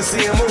don't even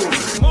see him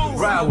move.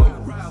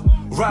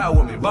 Ride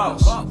with me,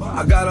 boss.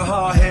 I got a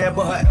hard head,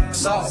 but her ass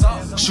soft.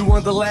 She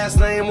want the last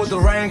name with the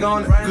ring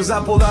on it. Cause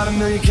I pulled out $1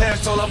 million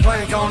cash, told her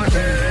plank on it.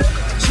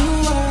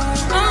 You are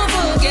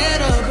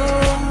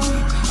unforgettable.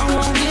 I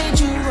won't get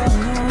you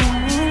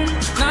alone.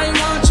 Now you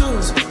wanna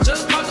choose.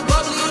 Just pop the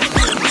bubbly.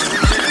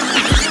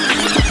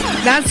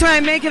 That's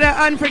right, make it an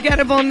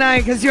unforgettable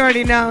night, because you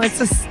already know it's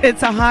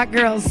a hot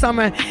girl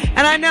summer.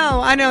 And I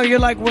know, you're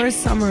like, where's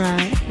summer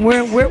at?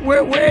 Where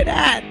it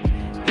at?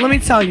 Let me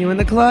tell you, in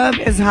the club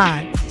is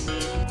hot.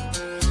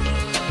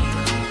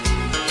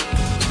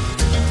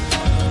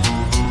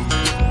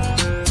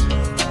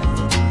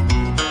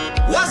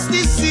 What's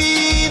the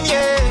scene,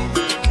 yeah?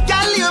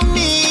 Girl, you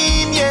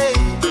mean, yeah?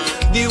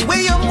 The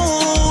way you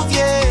move,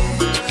 yeah.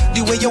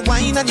 The way you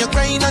whine and you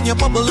grind and you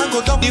bubble and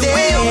go down. The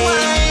way you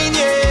whine,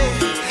 yeah.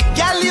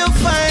 Girl, you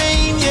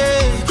fine,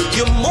 yeah.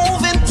 You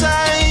move in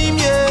time,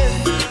 yeah.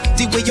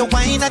 The way you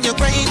whine and you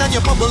grind and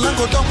you bubble and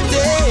go down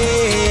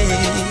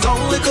there.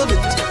 Down little bit,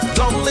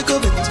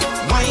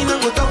 whine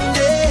and go down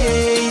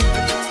there.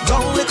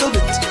 Down little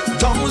bit,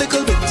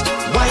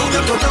 whine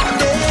and go down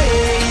there.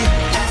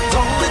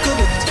 Down little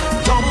bit,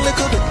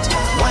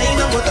 whine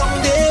and go down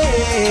there.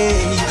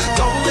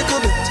 Down little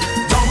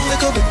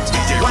bit,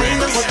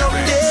 whine and go down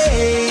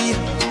there.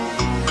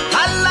 I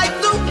like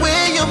the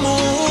way you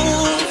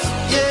move,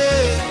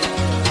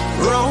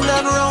 yeah. Round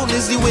and round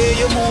is the way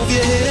you move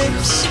your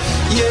hips,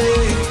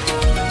 yeah.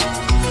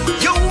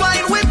 You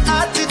whine with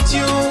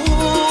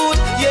attitude,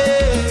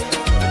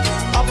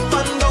 yeah. Up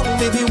and down,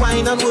 baby,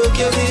 whine and work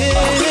your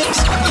hips,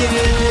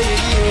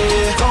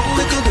 yeah. Down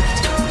little bit,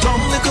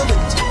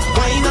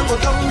 whine and go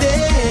down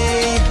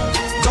there.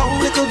 Down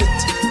little bit,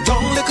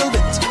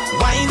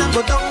 whine and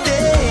go down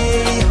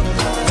there.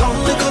 Down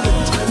little bit,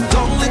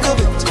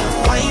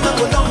 whine and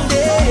go down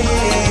there.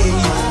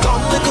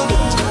 Down little bit,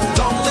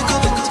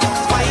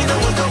 whine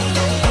and go down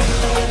there.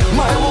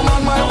 My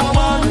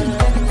woman,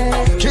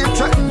 keep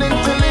threatening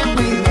to leave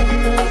me.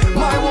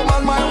 My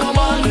woman,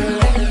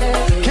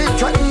 keep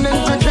threatening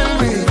to kill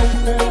me.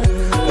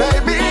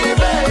 Baby,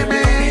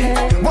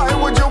 why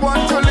would you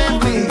want to leave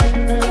me?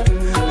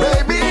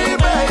 Baby,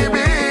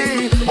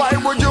 why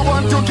would you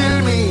want to kill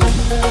me?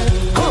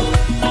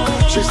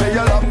 She say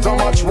you love too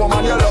much,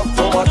 woman, you love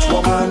too much,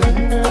 woman.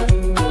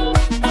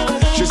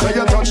 She say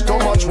you touch too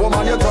much,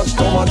 woman, you touch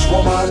too much,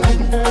 woman.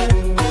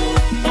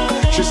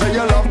 She say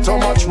you love too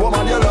much,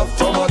 woman, you love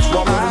too much,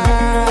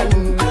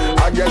 woman.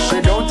 I guess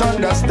she don't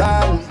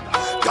understand.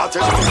 Got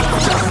it.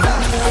 Just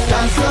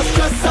dance your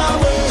stress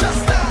away.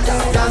 Just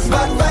dance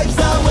bad vibes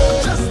away.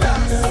 Just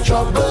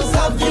troubles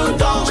have you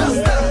down.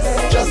 Just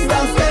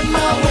dance them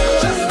away.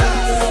 Just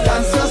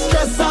dance your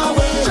stress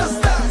away.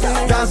 Just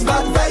dance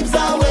bad vibes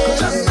away.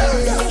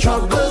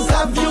 Troubles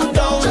have you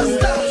down.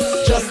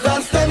 Just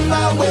dance them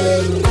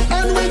away.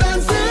 And we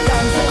dancing.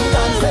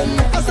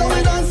 I saw we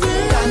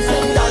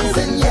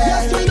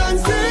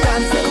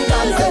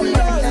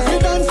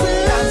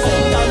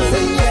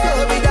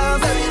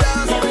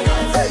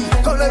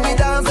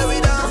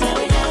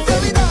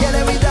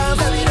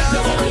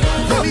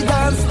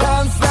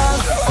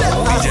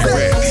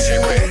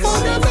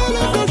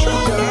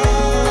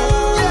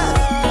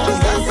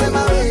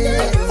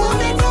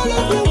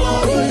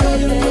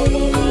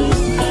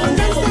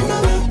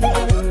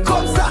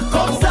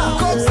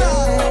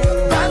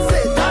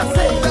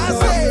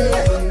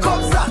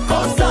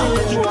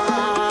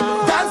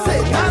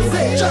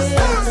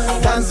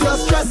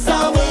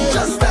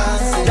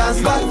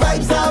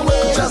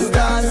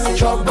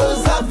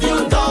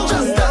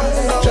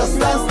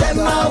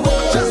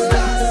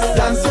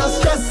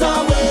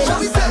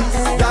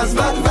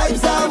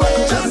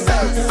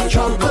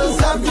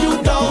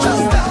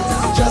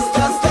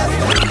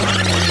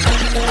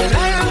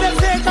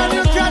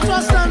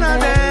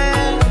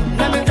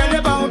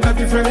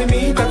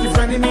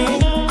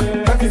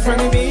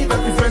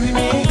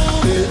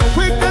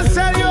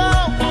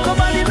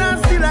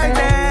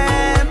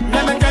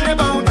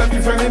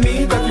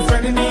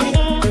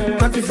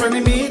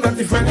frenemy,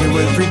 dirty frenemy. They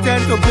will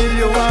pretend to build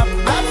you up.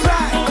 That's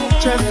right.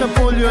 Just to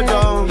pull you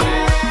down.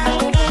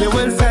 They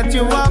will set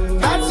you up.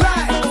 That's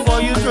right. For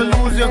you to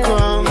lose your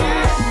crown.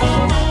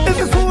 If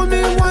you fool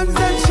me once,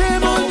 then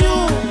shame on you.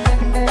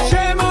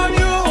 Shame on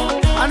you.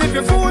 And if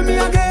you fool me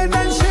again,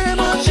 then shame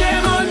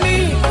on me.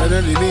 And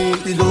then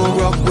you don't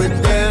rock with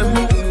them.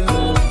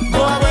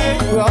 Go away,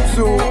 rock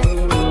so.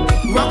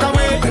 Rock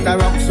away, better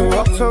rock so,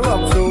 rock so,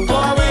 rock so. Go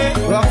away,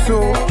 rock so.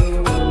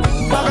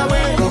 Rock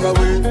away, rock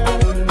away.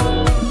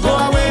 Go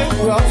away,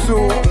 rock so.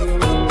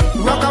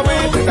 Rock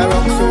away, better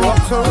rock so,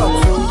 rock so, rock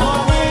so. Go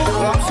away,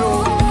 rock so.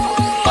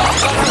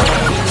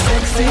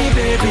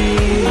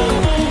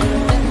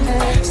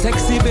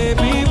 Sexy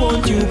baby,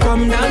 won't you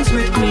come dance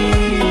with me?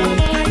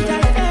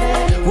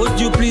 Would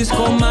you please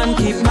come and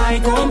keep my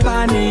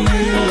company?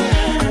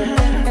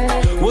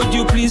 Would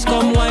you please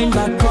come wind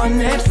back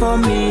on it for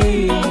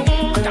me?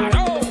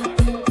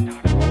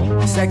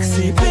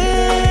 Sexy baby,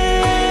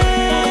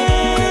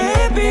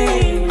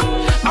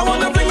 I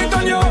wanna bring it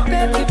on you.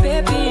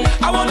 Baby,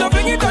 I wanna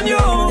bring it on you.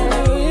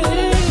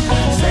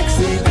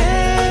 Sexy baby,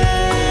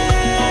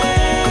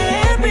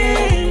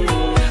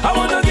 I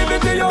wanna give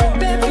it to you.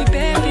 Baby,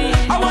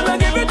 I wanna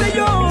give it to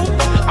you.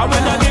 I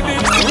wanna give it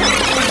to you.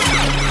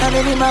 I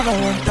baby, my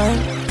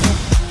Valentine.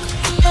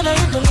 And I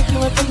even make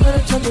you a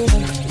temperature, baby.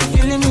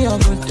 Feeling me a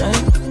good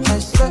time. I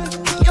swear,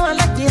 you are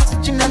like the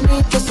oxygen I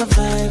need to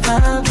survive.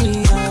 I'll be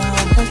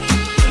honest.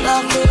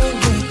 Love me,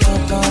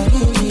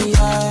 body, I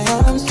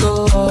am so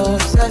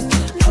obsessed.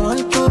 I want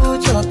to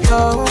chop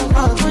your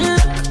heart.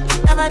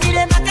 Never did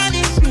it like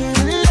this,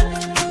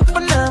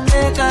 but now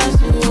make us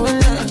feel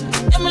love.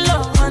 I'm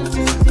love one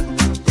thing,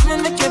 me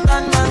make you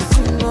bad man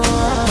sing.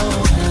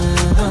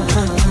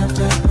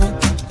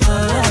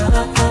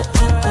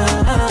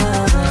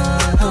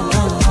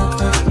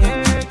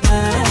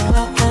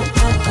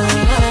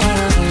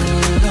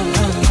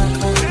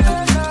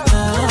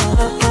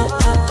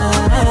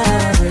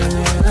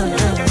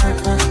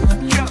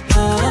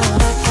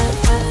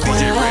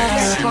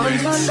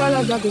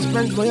 I can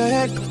spend for your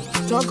head.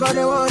 Talk all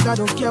they want, I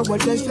don't care what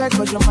they say.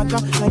 Cause your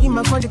matter, now you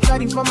my phone, they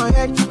carry for my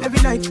head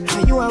every night.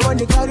 And you are one,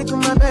 they carry to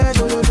my bed.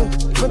 Oh, no, no.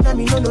 Don't tell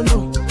me no, no,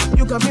 no.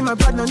 You can be my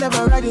partner,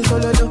 never riding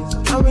solo, no.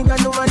 And we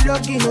got no one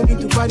lucky, no need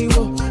to party,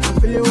 go. I'm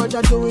feeling what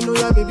you're doing, no,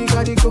 yeah, baby,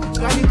 gotta go,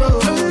 gotta go.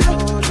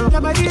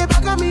 Your body, they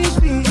back at me,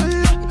 sweet.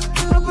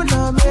 Open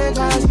up, make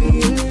us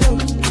feel.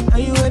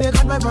 And you where they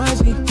got my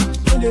fancy.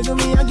 When they do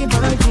me, I get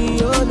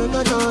party. Oh, no,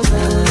 no, no, no.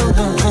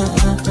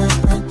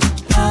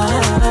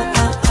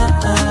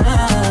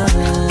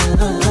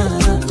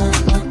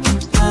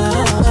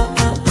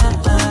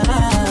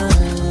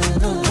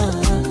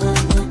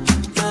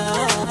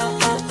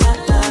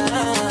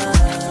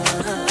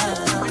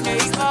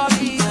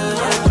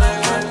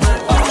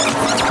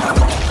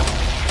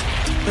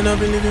 And I've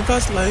been living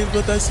fast life,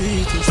 but I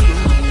see it in slow.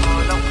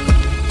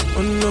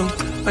 Oh no,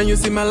 and you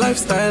see my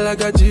lifestyle, I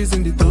got G's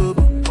in the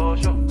turbo.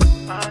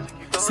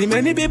 See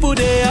many people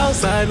there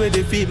outside where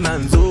they feed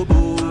man's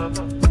oboe.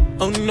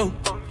 Oh no,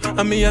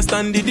 and me I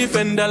stand the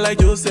defender like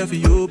Joseph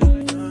Yobo.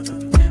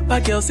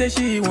 But girl say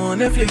she want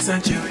Netflix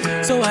and chill,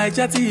 so I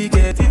chatty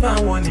get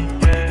even want it.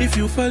 If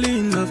you fall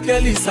in love,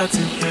 girl is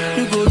satin.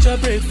 You go to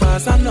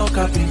breakfast, I'm not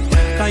capping.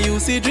 Can you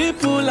see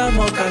dripple, I'm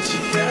not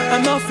catching.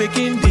 I'm not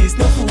faking this,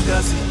 no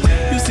fugazi.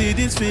 You see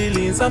these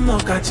feelings, I'm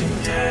not catching.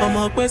 I'm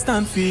a quest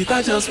and feet,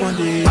 I just want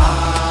it.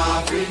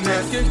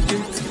 Fitness.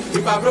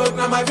 If I broke,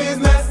 now my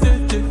business.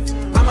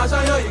 I'ma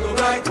show you, you go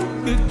right.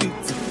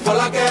 All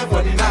I care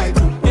for the night.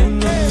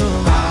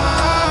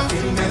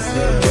 Fitness.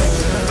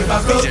 If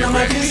I broke, now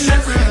my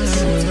business.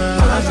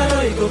 I'ma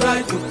show you, you go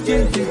right.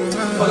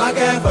 All I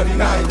care for the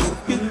night.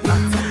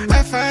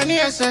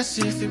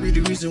 FNESS, if it be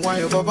the reason why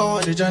your baba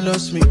want to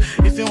jealous me.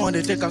 If you want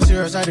to take I'm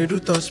serious, I do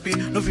top speed.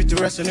 No fit to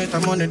resonate,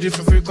 I'm on a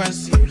different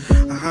frequency.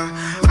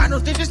 I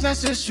don't think it's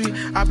necessary.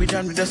 I'll be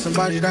done with that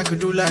somebody that could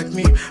do like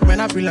me. When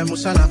I be like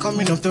Musala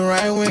coming off the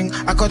right wing,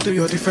 I cut to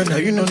your defender,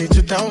 you no need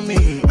to tell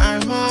me.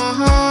 I'm a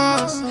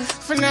horse,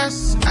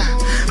 finesse.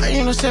 And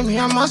you know, say me,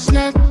 I'm a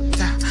snap.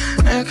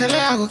 And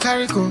I go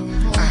carry go.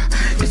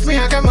 If me,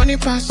 I got money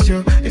past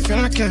you. If you're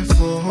not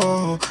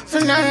careful,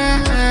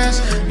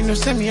 finesse. You know,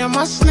 say me, I'm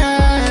a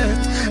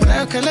snap.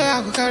 Like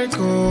I go carry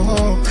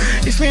go.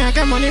 If me, I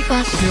got money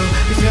past you.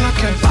 If you're not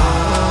careful,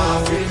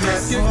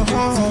 fitness.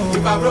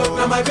 If I broke,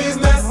 now my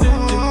business.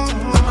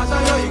 I'ma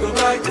show you, you go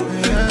right.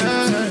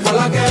 All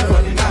I care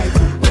for the night.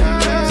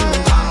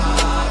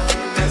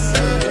 Fitness.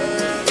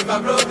 If I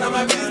broke, now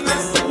my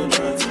business.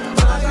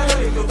 I'ma show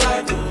you, you go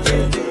right.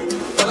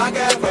 All I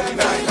care for the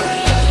night.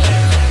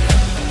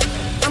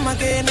 I'm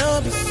again,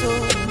 no be so.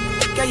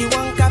 Girl, you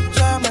won't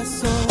capture my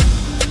soul.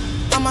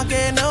 I'm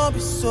again, no be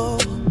so.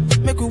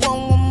 Make you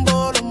one umbo.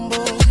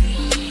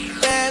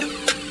 Better,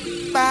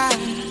 bye.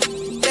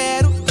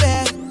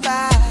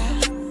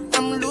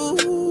 I'm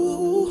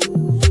loose.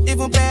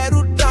 Even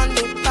better done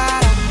the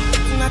para.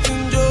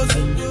 Nothing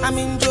Josie, I'm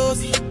in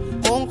Josie.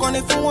 Won't call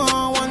if you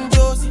want one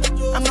Josie.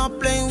 I'm not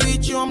playing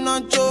with you, I'm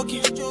not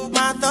joking.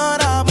 My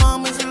thought of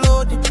mom is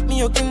loaded. Me,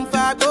 you can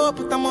fight, go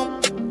put them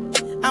on.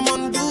 I I'm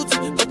on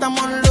duty, but I'm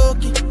on low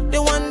key. They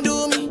want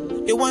do me,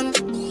 they want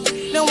do me.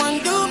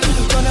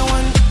 Gonna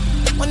want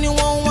when you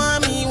won't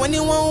want me, when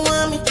you won't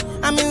want me.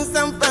 I'm in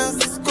San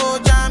Francisco,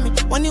 Jammy.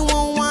 When you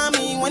won't want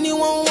me, when you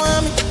won't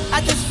want me.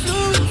 I just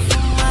flew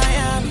from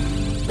Miami,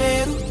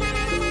 Peru,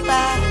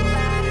 bye,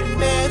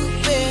 Peru,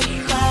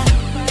 bye.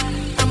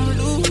 I'm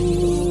loose,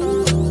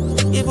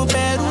 even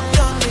Peru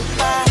done me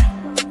bye.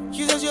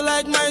 She says you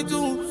like my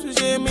tunes. She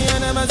say me I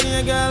never seen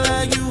a girl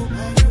like you.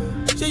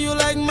 Say you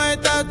like my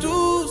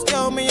tattoos.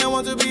 Tell me I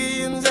want to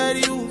be inside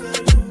you.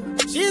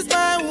 She's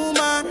my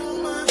woman,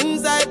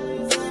 inside,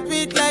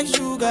 sweet like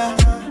sugar.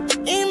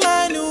 In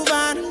my new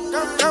van,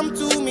 come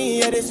to me,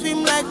 yeah, they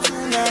swim like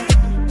tuna.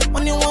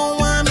 When you won't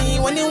want me,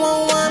 when you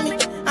won't want me.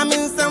 I'm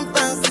in San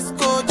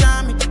Francisco,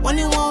 Jammy. When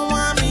you won't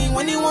want me,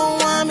 when you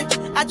won't want me.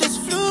 I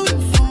just flew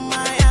in from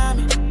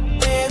Miami.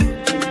 Peru,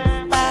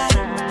 bye,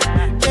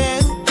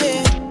 Peru,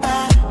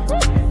 bye.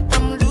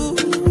 I'm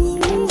loose,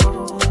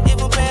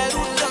 even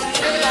Peru don't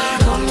get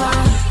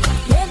Woman,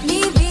 let me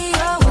be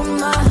your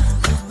woman.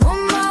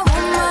 Woman,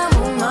 woman,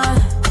 woman.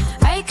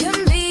 I can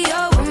be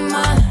your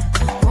woman.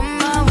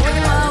 Woman,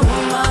 woman,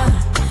 woman.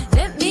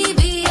 Let me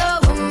be your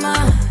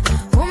woman.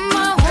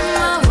 Woman,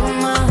 woman,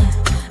 woman.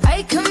 I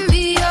can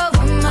be your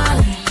woman.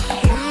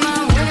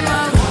 Woman,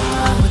 woman,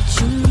 woman. What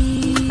you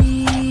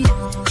need?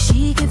 She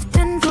give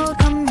tenfold,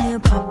 come here,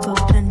 Papa,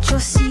 plant your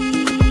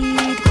seed.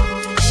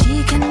 She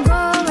can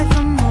grow right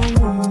from a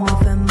womb of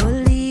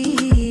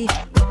family.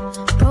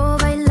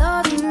 Provide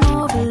love and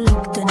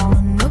overlooked and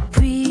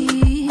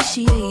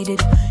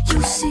unappreciated. You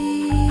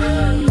see,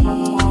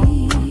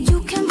 you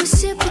can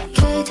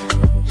reciprocate.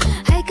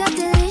 I got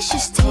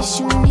delicious taste.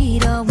 You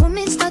need a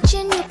woman's touch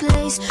in your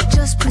place.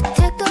 Just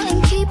protect her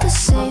and keep her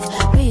safe.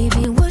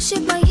 Baby,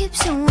 worship my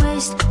hips and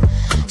waist.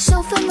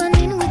 So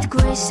feminine with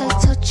grace. I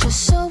touch your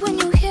soul when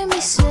you hear me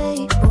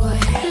say, boy,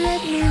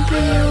 let me be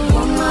your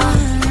woman.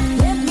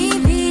 Let me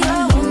be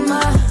your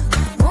woman.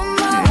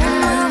 Woman,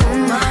 woman,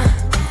 woman.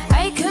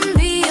 I can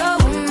be your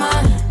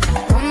woman.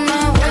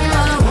 Woman,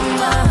 woman,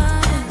 woman.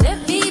 Let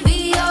me be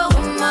your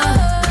woman.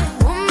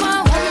 Woman,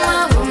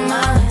 woman,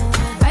 woman.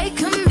 I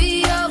can be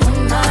your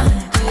woman.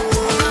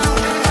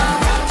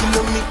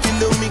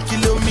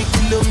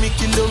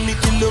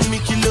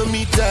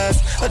 Kilometers.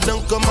 I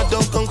don't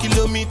come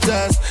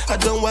kilometers. I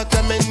don't walk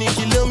how many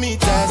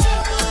kilometers.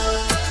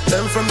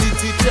 Learn from the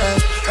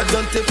teachers. I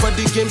don't take for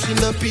the game, she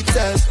no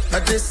pitas. I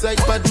decide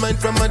bad mind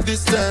from a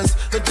distance.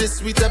 Not this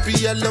sweet, I be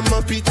all on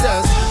my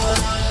pitas.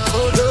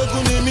 Oh,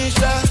 Doguni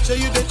Misha, show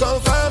you the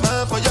confirm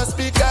for your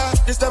speaker.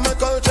 This time I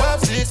call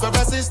chopsticks for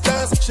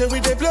assistance. Show we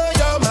they blow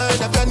your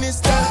mind,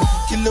 Afghanistan.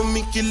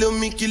 Kilometers.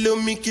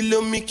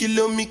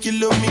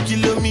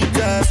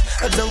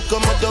 I don't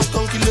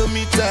come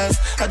kilometers.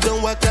 I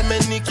don't walk how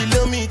many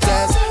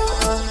kilometers.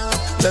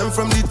 Learn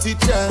from the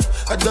teacher.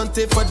 I don't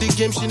take for the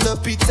game, she no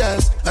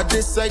pitas. I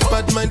decide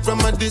bad mind from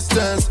a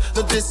distance.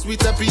 Not this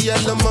sweet, I be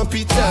all on my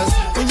pitas.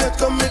 When you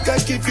come, make I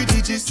give you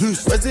digits.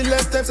 When's the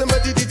last time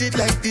somebody did it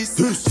like this?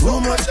 Too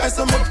much ice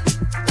on my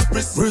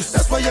wrist.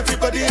 That's why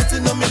everybody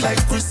hating on me like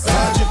Chris.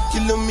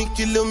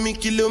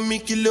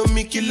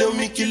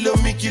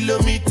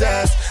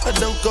 Kilometers. I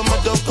don't come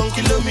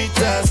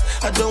kilometers.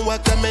 I don't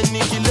walk how many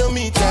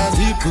kilometers.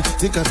 People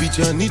think I be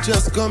Johnny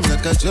just come.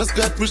 Like I just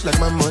got rich, like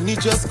my money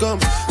just come.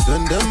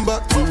 Send them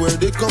back to where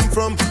they come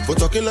from. For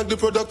talking like the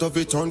product of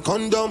a torn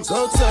condom.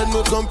 Southside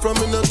me come from,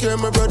 me no care,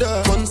 my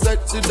brother. One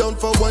side, sit down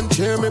for one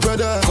chair, my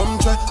brother. Come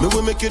try, me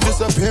will make you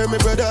disappear, my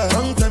brother.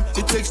 Long time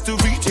it takes to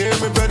reach here,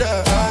 my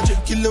brother.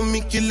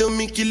 Kilometers.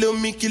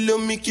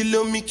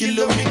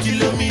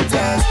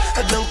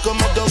 I don't come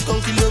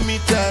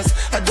kilometers.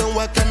 I don't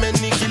walk how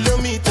many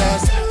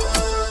kilometers.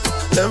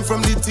 Learn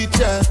from the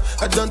teacher.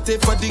 I don't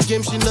take for the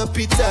game, she no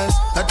pitas.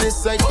 I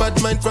decide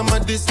bad mind from a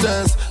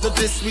distance. Not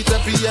this sweet,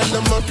 I be all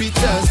on my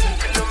pitas.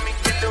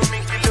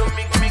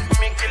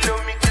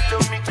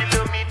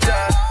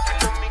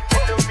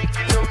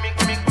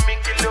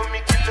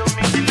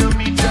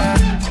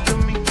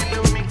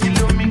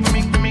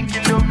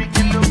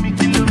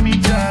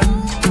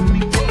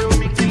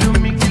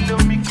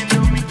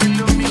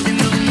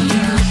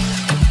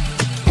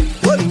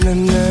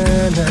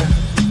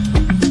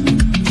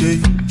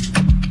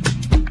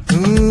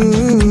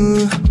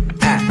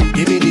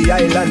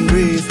 Island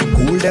breeze,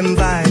 cool them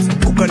vibes,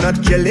 coconut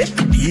jelly,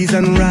 peas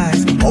and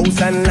rice, house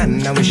and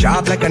land, and we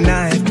sharp like a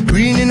knife,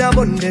 green in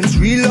abundance,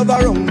 real love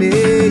around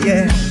me,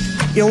 yeah.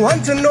 You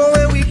want to know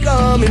where we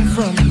coming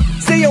from,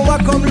 say you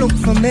want come look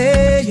for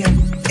me, yeah.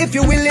 If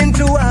you're willing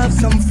to have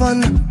some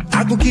fun,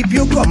 I could keep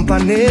you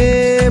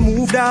company,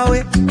 move that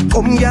way,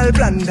 come girl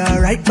blunder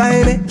right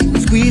by me,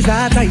 squeeze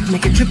her tight,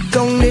 make it trip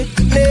down me,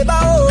 neighbor,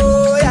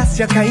 oh, yes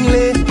you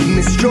kindly,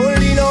 Miss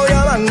Jolie, know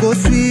your mango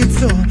sweet,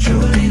 so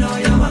Jolie, know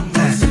your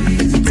mango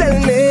sweet, tell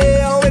me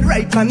how it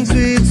ripe and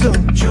sweet, so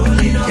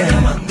Jolie, know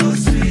your mango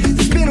sweet,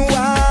 it's been a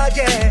while,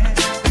 yeah,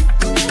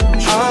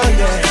 oh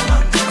yeah,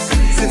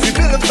 since we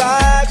built a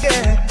vibe,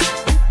 yeah,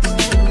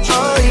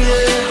 oh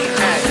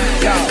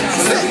yeah,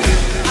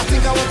 I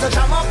think I want to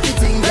jam up the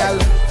thing, girl,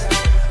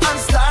 and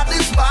start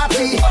this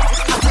party.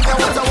 I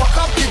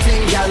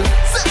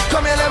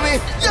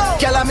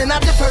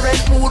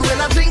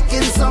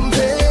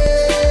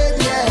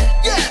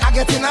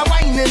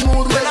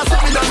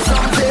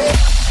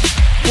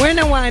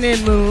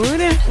wine-in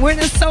mood. We're in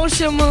a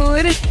social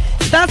mood.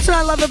 That's what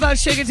I love about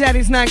Sugar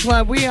Daddy's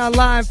Nightclub. We are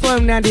live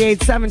from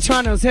 98.7,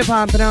 Toronto's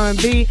hip-hop and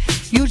R&B.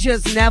 You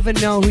just never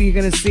know who you're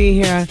going to see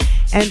here.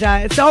 And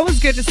it's always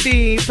good to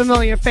see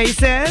familiar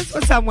faces.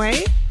 What's up,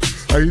 Wayne?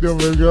 How you doing,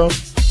 baby girl?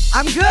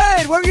 I'm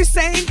good. What were you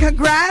saying?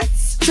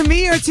 Congrats to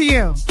me or to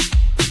you?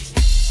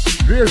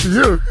 Yeah, to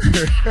you.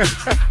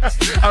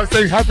 I was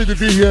saying happy to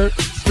be here.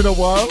 It's been a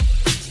while.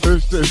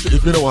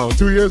 It's been a while.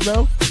 2 years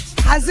now?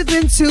 Has it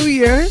been 2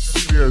 years?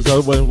 2 years.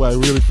 That went by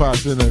really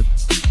fast, didn't it?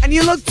 And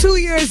you look 2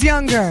 years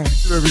younger.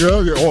 Baby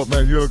girl? Yeah. Oh,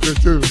 man, you look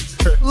good, too.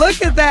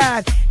 Look at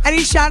that.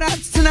 Any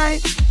shout-outs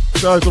tonight?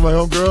 Shout-outs to my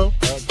homegirl.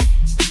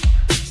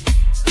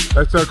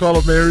 Let's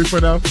call her Mary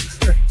for now.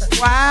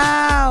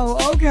 Wow.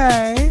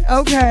 Okay.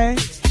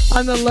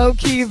 On the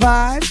low-key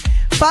vibe.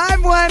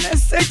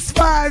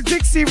 5165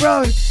 Dixie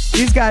Road.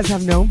 These guys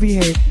have no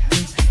behavior.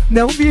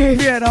 No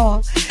behavior at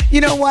all.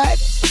 You know what?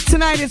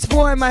 Tonight it's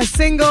for my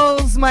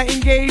singles, my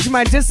engaged,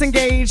 my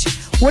disengaged.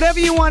 Whatever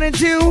you want to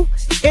do,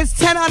 it's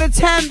 10 out of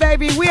 10,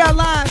 baby. We are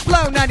live.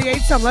 Flow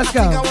 98. Let's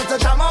go. I think I want to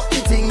jam up the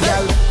thing,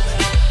 girl,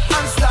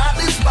 and start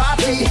this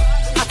party.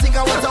 I think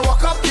I want to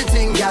walk up the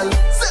thing, girl.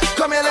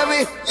 Come here, let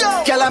me.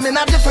 Girl, I'm in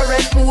a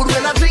different mood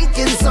when I'm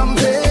drinking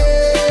something.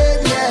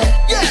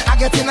 Yeah. I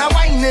get in a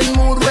whining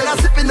mood when I'm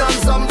sipping on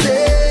something.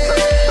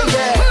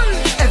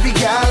 Yeah. Every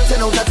girl,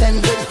 10 out of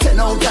 10, 10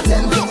 out of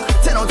 10,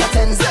 10 out of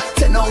 10,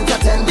 10 out of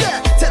 10,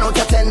 10 out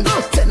of 10,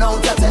 10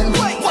 out of 10.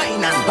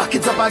 Wine and back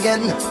it up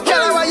again.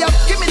 Girl, I want you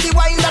give me the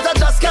wine that I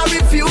just can't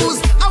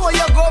refuse. I want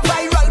you go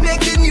viral,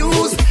 make the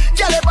news.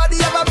 Girl, everybody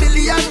have a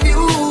billion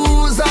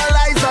views. All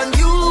eyes on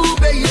you,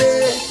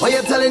 baby. What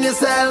you telling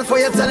yourself? What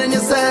you telling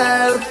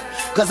yourself?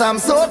 Cause I'm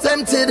so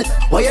tempted.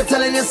 What you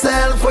telling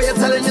yourself? What you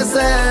telling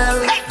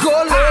yourself? Go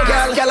low,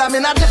 girl. Girl, I'm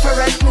in a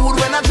different mood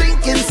when I'm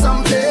drinking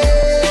something.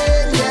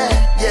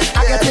 Yeah.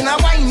 I get in a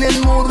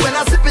whining mood when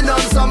I'm sipping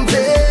on something.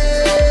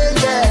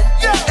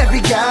 Yeah.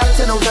 Every girl,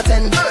 10 out of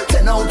 10,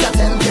 10 out of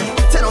 10,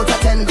 10 out of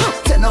 10,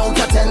 10 out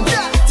of 10,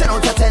 10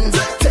 out of 10,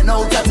 10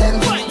 out of 10.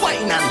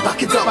 Wine and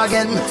back it up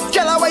again.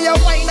 Girl, I want you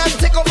wine and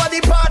take over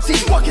the party.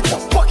 Walk it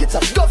up, walk it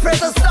up. Go for it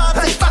to start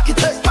it. Back it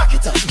up, back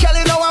it up. Girl,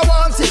 you know I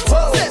want it.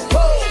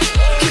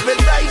 Keep it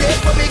right there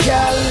for me,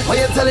 girl. What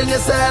you telling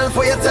yourself?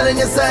 What you telling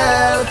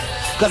yourself?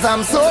 Cause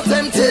I'm so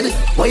tempted.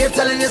 What you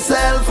telling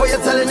yourself? What you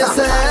telling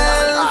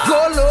yourself?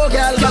 Go low,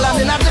 girl. Girl, I'm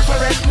in a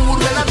different mood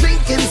when I'm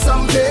drinking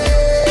something.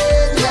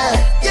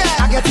 Yeah.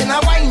 I get in a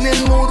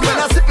whining mood when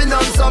I'm sipping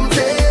on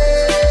something.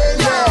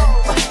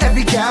 Yeah.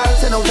 Every girl,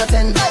 10 out of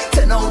 10,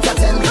 10 out of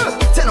 10,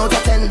 10 out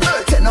of 10,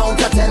 10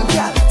 out of 10,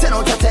 10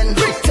 out of 10,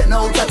 10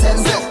 out of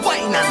 10.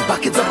 Wine and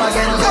back it up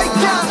again.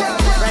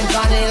 French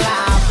vanilla,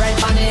 French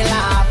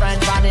vanilla,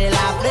 French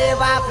vanilla,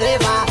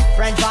 flavor.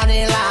 French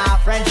vanilla,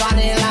 French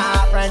vanilla,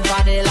 French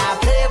vanilla,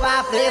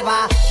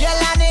 flavor. Girl,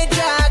 I need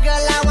you,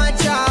 girl, I want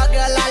you,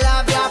 girl, I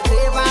love your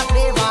flavor.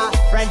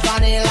 French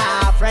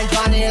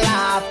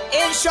vanilla.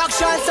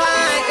 Instructions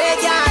time, hey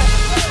girl.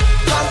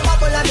 Come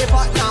bubble on the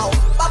pot now.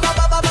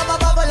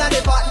 Bubble on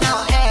the pot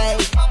now, hey.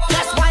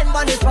 Let's wine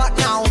on the spot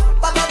now.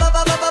 Bubble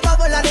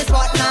on the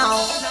spot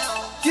now.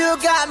 You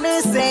got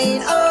me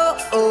saying,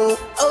 oh.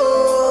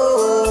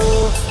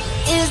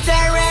 Is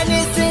there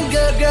any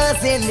single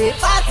girls in the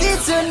party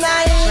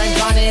tonight? French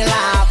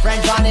vanilla,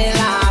 French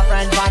vanilla,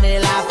 French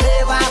vanilla,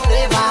 flavor.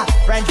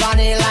 French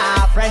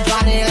vanilla, French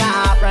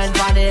vanilla, French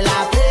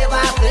vanilla,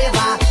 flavor.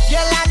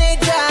 Girl, I need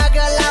you,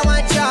 girl, I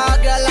want you,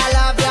 girl, I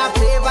love your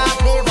flavor.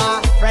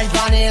 French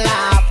vanilla,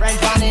 French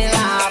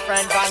vanilla,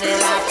 French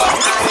vanilla.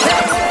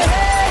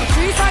 Hey,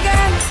 Trees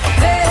again.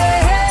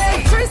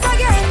 Hey, Trees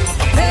again.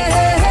 Hey.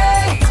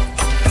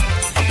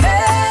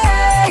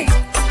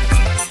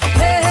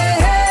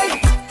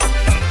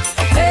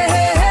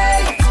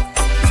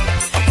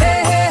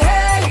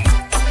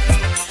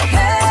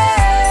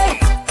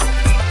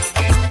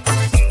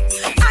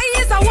 I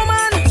is a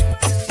woman.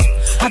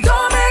 I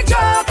don't make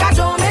joke.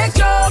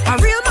 A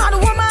real mad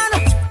woman.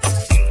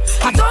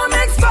 I don't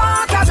make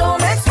sport.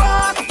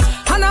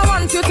 And I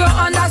want you to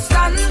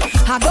understand.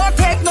 I don't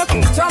take no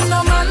from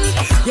no man.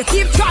 You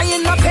keep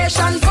trying, no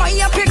patience, but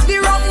you pick the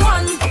wrong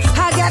one.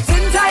 I get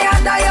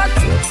tired of you.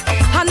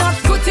 I'm not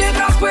putting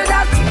up with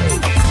that.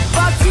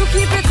 But you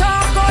keep it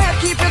up, go ahead,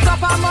 keep it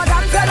up. I'm more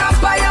than fed up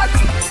by it.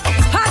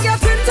 I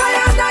get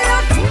tired of you.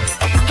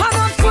 I'm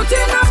not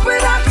putting up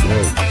with that.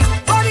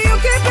 But you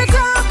keep it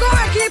up, go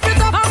ahead, keep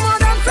it up. I'm more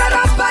than fed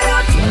up by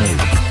it.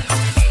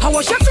 I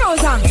wash your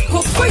clothes and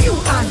cook for you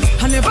and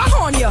I never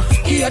horn you.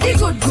 Hear the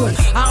good.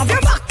 I have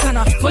your back and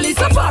I fully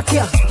support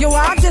you. You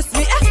are just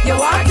me, you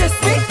are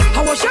just me.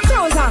 I wash your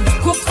clothes and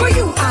cook for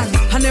you and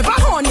I never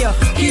horn you.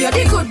 Hear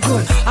the good.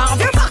 I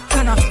have your back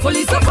and I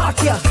fully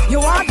support you. You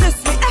are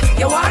just me,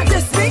 you are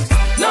just me.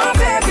 No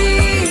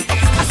baby,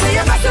 I say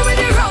you're messing with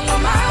the wrong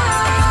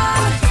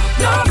woman.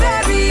 No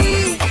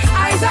baby,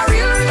 I's a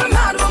real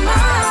mad woman.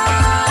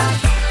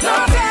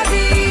 No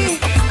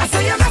baby, I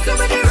say you're messing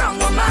with the wrong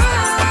woman.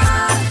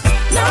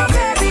 No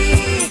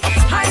baby,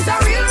 I's a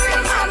real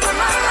mad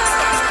woman.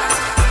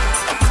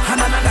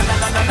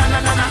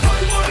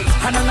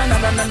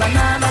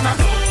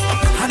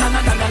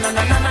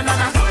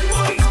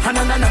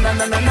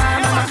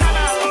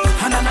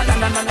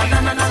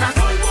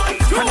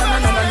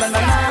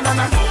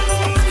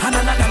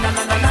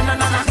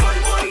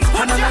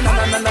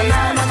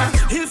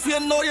 If you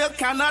know you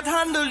cannot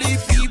handle the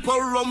people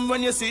rum,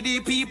 when you see the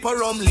people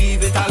rum,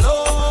 leave it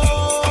alone.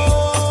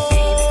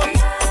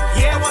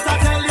 Yeah, what I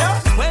tell you?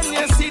 When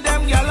you see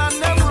them gyal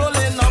and them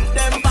rolling up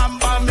them bam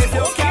bam, if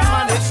you can't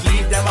manage,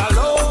 leave them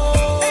alone.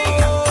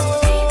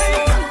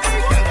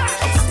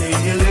 Stay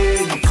in your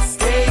lane,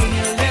 stay in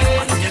your lane.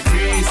 Back in your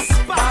crease,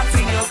 back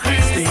in your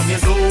crease. Stay in your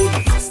zone,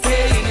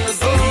 stay in your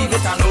zone. Leave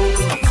it alone.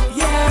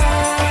 Yeah.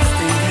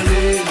 Stay in your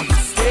lane,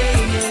 stay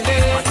in your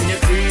lane. Back in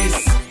your crease,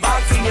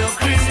 back in your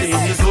crease. Stay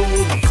in your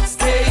zone,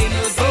 stay in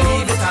your zone.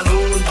 Leave it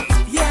alone.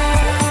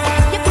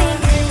 Yeah. You play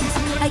games,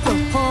 I go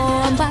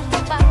home back.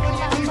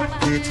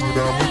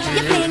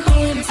 You playing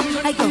games,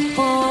 I go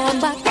home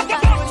back.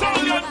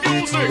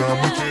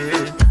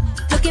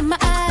 Look in my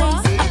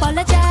eyes,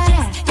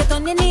 apologize, get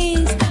on your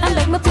knees and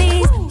beg me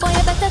please. Boy,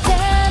 you better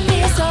tell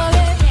me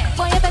sorry.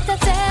 Boy, you better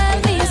tell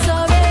me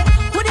sorry.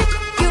 Would it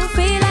you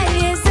feel like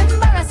it's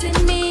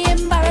embarrassing me?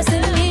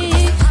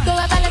 Go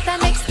have a little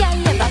next girl,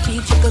 never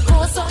feel you could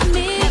post on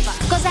me.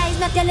 Cause I'm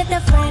not your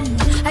little friend,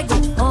 I go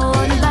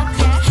on back.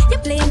 You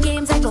playing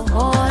games, I go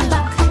on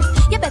back.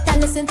 You better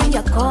listen to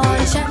your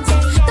conscience.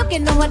 Don't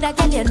get no other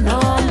girl you know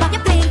back. You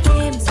playing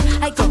games,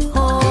 I go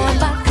on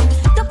back.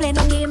 Don't play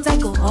no games, I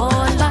go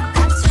on back.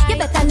 You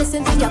better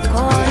listen to your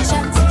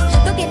conscience.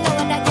 Don't get no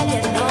other girl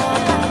you know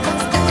back.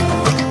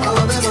 I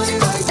want my money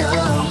right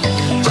now.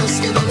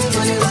 Just give me the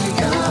money right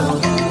now.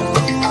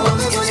 I want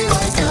my money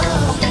right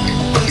now.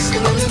 Just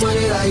give me the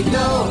money right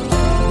now.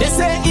 They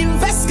say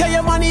invest, get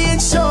your money in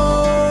show. I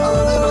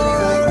want my money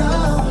right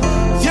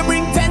now. You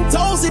bring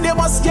 10,000, you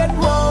must get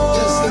more.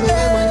 Just give me the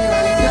money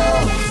right now.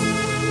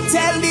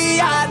 Tell the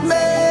hard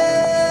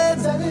man,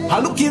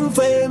 I'm looking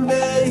for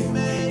me.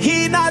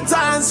 He not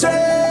answering,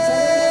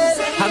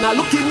 and I'm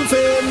looking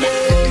for me.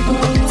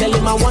 Tell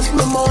him I want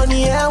my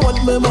money, I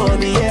want my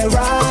money, yeah,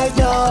 right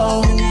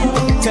now.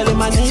 Tell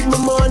him I need my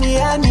money,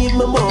 I need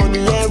my money,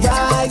 yeah,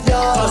 right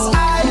now. Cause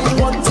I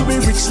want to be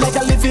rich like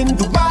I live in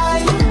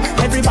Dubai.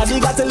 Everybody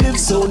got to live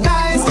so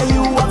nice. Can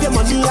you have your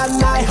money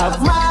and I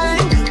have mine,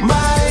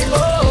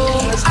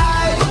 oh.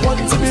 I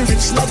want to be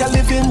rich like I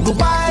live in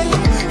Dubai.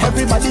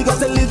 Everybody got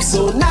to live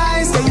so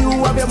nice. Can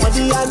you have your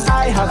money and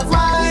I have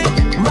mine,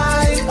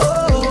 oh.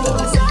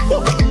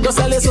 Don't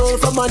sell your soul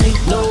for money,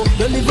 no.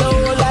 Don't live your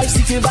whole life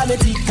seeking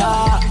vanity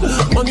car.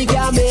 Money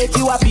can't make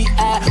you happy,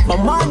 but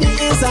money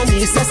is a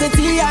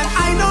necessity. And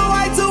I know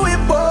why too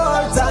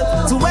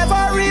important to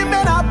ever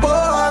remain a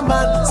poor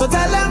man. So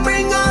tell them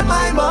bring on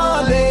my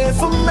money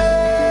for me.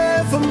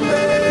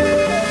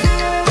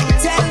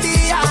 Tell the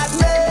hard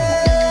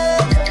man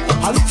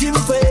I'm looking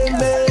for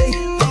me.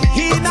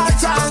 He not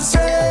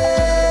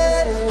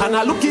transferred, and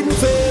I'm looking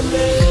for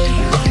me.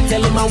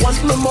 Tell him I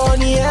want my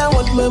money, I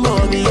want my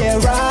money, yeah,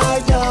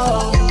 right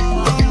now.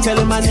 Tell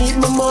him I need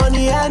my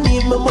money, I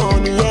need my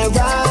money, yeah,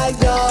 right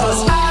now.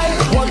 Cause I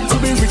want to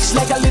be rich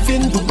like I live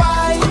in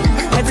Dubai.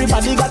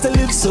 Everybody got to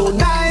live so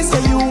nice.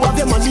 Can you have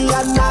your money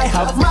and I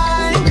have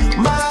mine,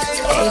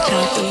 Hey,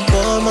 Captain,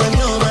 woman,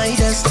 you're my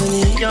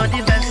destiny. You're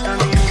the best of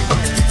me.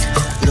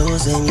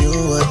 Losing you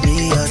would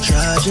be a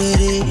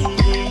tragedy.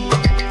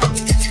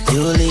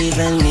 You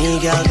leaving me,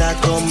 girl, that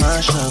go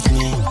mash up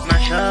me.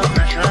 Mash up.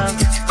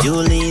 You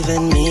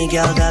leaving me,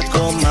 girl, that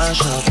go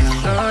mash up me.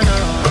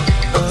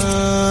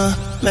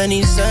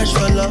 Many search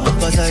for love,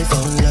 but I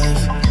found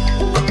life.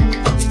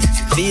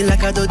 Feel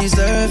like I don't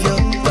deserve you,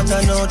 but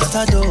I know that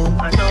I do.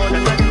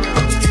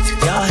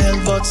 Can't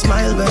help but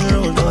smile when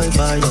road boy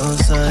by your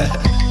side.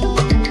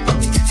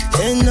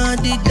 In all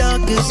the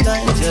darkest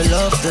times, your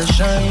love to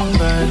shine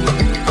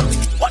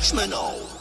bright. Watch me now.